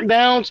had the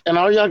lockdowns and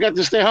all y'all got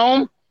to stay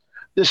home,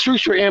 the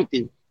streets were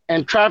empty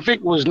and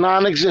traffic was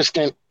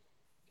non-existent.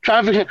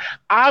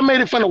 I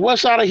made it from the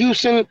west side of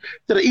Houston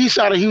to the east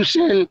side of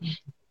Houston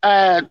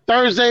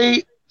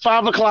Thursday,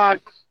 5 o'clock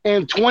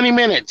in 20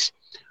 minutes.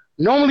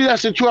 Normally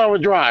that's a 2-hour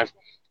drive.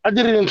 I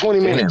did it in 20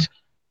 minutes.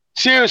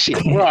 Seriously,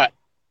 right.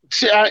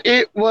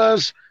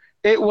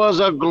 It was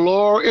a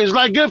glory. It's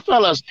like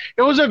Goodfellas.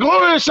 It was a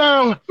glorious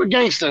song for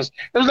gangsters.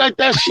 It was like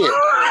that shit.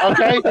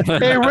 Okay,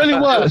 it really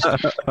was.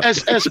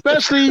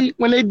 Especially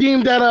when they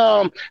deemed that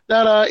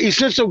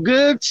essential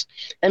goods,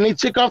 and they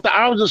took off the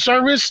hours of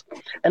service,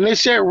 and they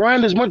said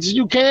run as much as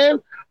you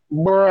can,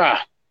 bruh.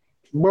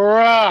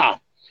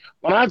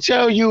 When I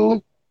tell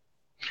you,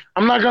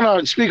 I'm not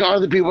gonna speak on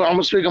other people. I'm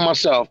gonna speak on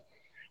myself.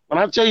 When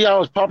I tell you I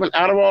was popping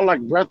Adderall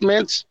like breath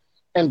mints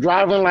and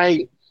driving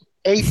like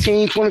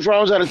 18, 24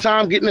 hours at a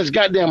time, getting this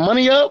goddamn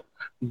money up,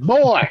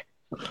 boy,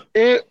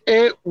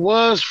 it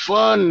was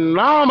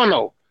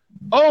phenomenal.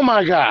 Oh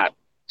my God.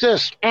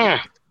 Just,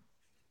 like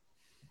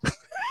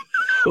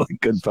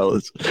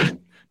Goodfellas.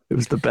 It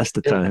was the best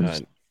of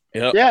times.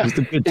 Yep. Yeah, it was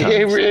the good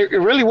times. It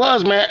really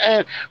was, man.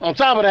 And on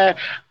top of that,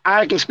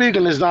 I can speak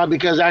on this now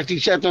because I actually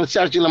checked on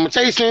statute of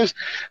limitations.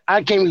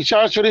 I can't be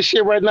charged for this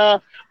shit right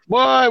now.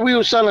 Boy, we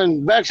were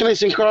selling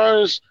vaccination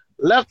cards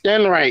left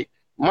and right.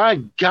 My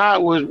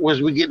God,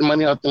 was we getting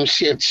money off them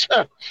shits.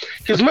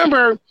 Because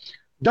remember,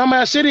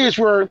 dumbass idiots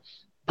were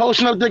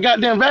posting up their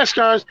goddamn vax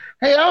cards.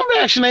 Hey, I'm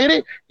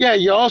vaccinated. Yeah,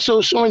 you're also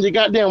showing your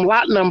goddamn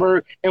lot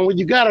number and where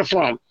you got it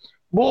from.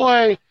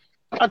 Boy,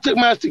 I took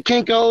my ass to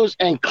Kinko's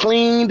and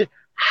cleaned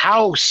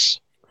house.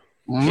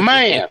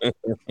 Man,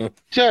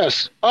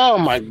 just, oh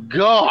my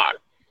God.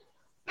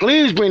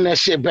 Please bring that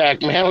shit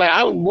back, man. Like,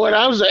 I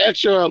was an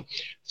extra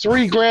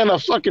 $3,000 a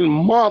fucking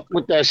month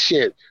with that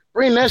shit.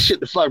 Bring that shit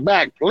the fuck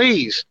back,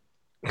 please.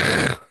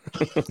 Hey,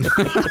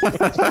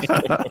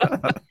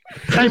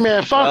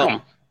 man, fuck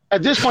them.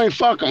 At this point,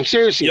 fuck them.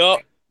 Seriously.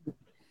 Yep.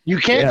 You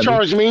can't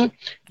charge me.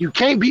 You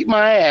can't beat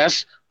my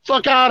ass.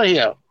 Fuck out of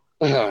here.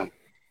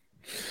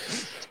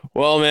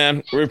 Well,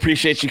 man, we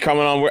appreciate you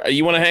coming on.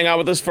 You want to hang out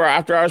with us for our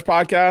After Hours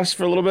podcast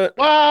for a little bit?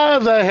 Why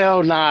the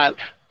hell not?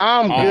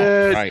 I'm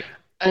good. Right.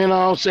 You know what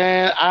I'm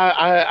saying?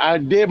 I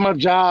did my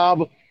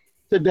job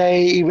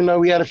today, even though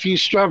we had a few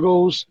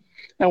struggles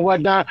and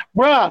whatnot.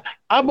 Bruh,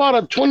 I bought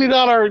a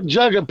 $20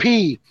 jug of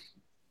pee.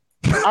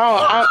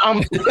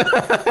 I'm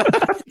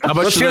How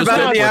much hear about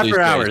it in the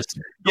after hours.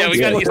 Yeah, we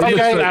got to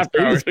get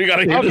after hours. We got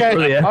to get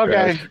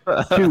okay.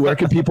 Dude, where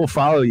can people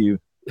follow you?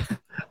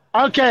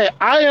 Okay,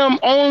 I am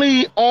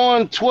only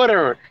on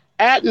Twitter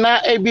at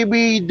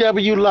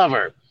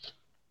NotABBWLover.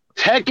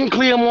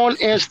 Technically, I'm on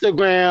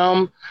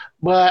Instagram,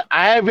 but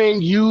I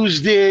haven't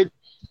used it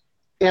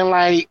in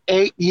like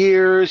 8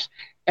 years.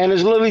 And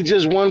it's literally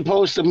just one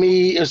post of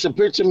me. It's a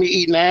picture of me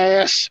eating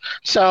ass.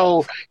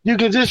 So you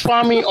can just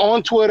find me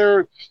on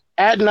Twitter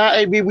at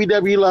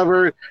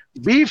NotABBWLover.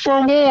 Be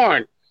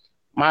forewarned,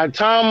 my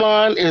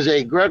timeline is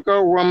a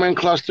Greco-Roman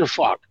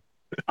clusterfuck.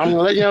 I'm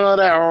gonna let you know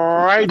that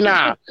right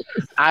now.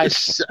 I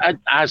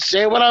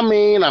say what I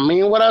mean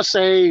what I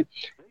say.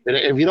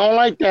 If you don't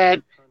like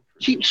that,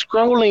 keep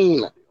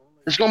scrolling.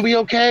 It's gonna be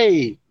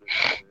okay.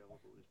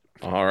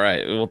 All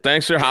right. Well,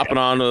 thanks for hopping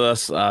on with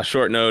us.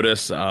 Short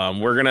notice.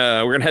 We're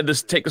gonna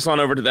take this on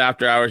over to the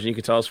after hours, and you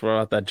can tell us more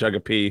about that jug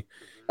of pee.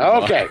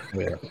 Okay.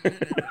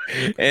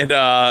 And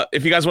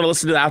if you guys want to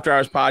listen to the After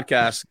Hours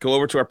podcast, go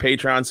over to our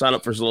Patreon, sign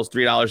up for as little as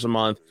 $3 a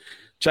month.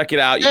 Check it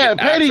out. Yeah,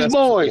 pay these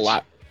boys.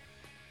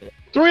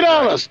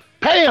 $3.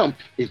 Pay them,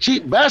 you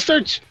cheap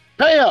bastards.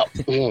 Pay up.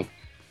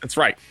 That's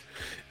right.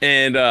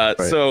 And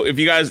so if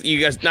you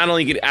guys not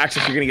only get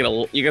access,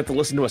 you get to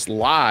listen to us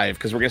live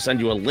because we're gonna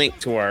send you a link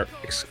to our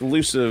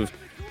exclusive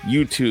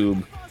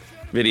YouTube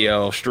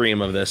video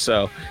stream of this.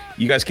 So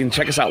you guys can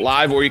check us out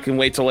live, or you can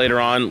wait till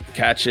later on,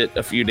 catch it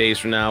a few days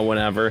from now,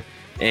 whenever.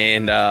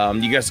 And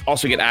you guys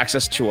also get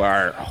access to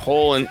our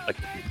whole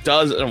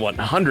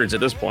hundreds at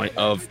this point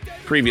of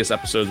previous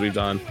episodes we've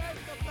done.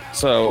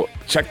 So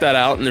check that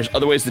out. And there's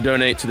other ways to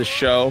donate to the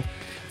show.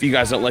 If you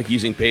guys don't like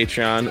using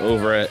Patreon,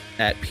 over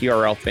at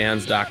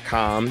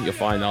PRLfans.com, you'll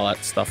find all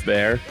that stuff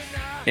there.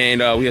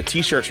 And we have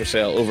t-shirts for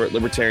sale over at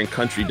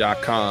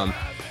libertariancountry.com.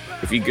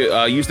 If you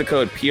use the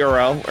code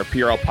PRL or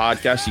PRL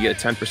podcast, you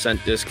get a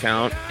 10%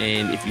 discount.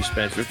 And if you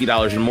spend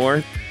 $50 or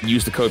more,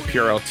 use the code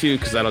PRL2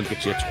 because that'll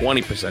get you a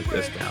 20%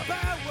 discount.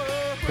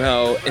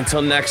 So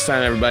until next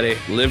time, everybody,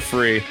 live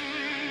free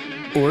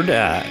or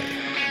die.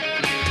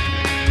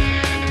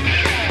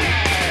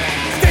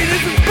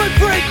 Statism split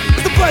free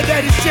is the blood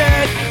that is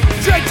shed.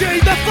 Drenching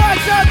the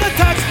flags of the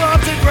tax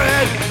bombs in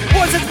red.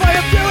 Was its way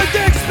of few at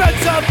the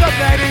expense of the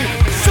many.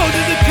 Sold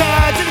to the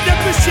gods and the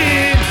death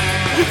machine.